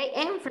 teacher. Okay.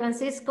 And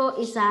Francisco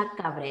Isaac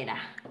Cabrera.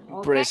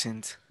 Okay.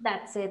 Present.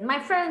 That's it. My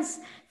friends,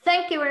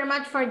 thank you very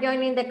much for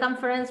joining the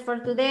conference for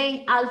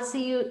today. I'll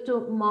see you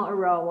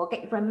tomorrow.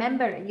 Okay.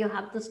 Remember, you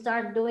have to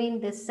start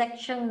doing the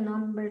section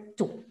number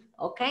 2.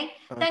 Okay.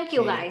 Thank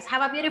you, guys.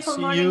 Have a beautiful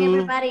morning,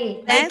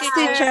 everybody. Thanks,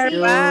 teacher.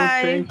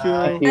 Bye.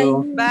 Thank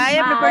you. Bye,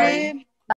 everybody.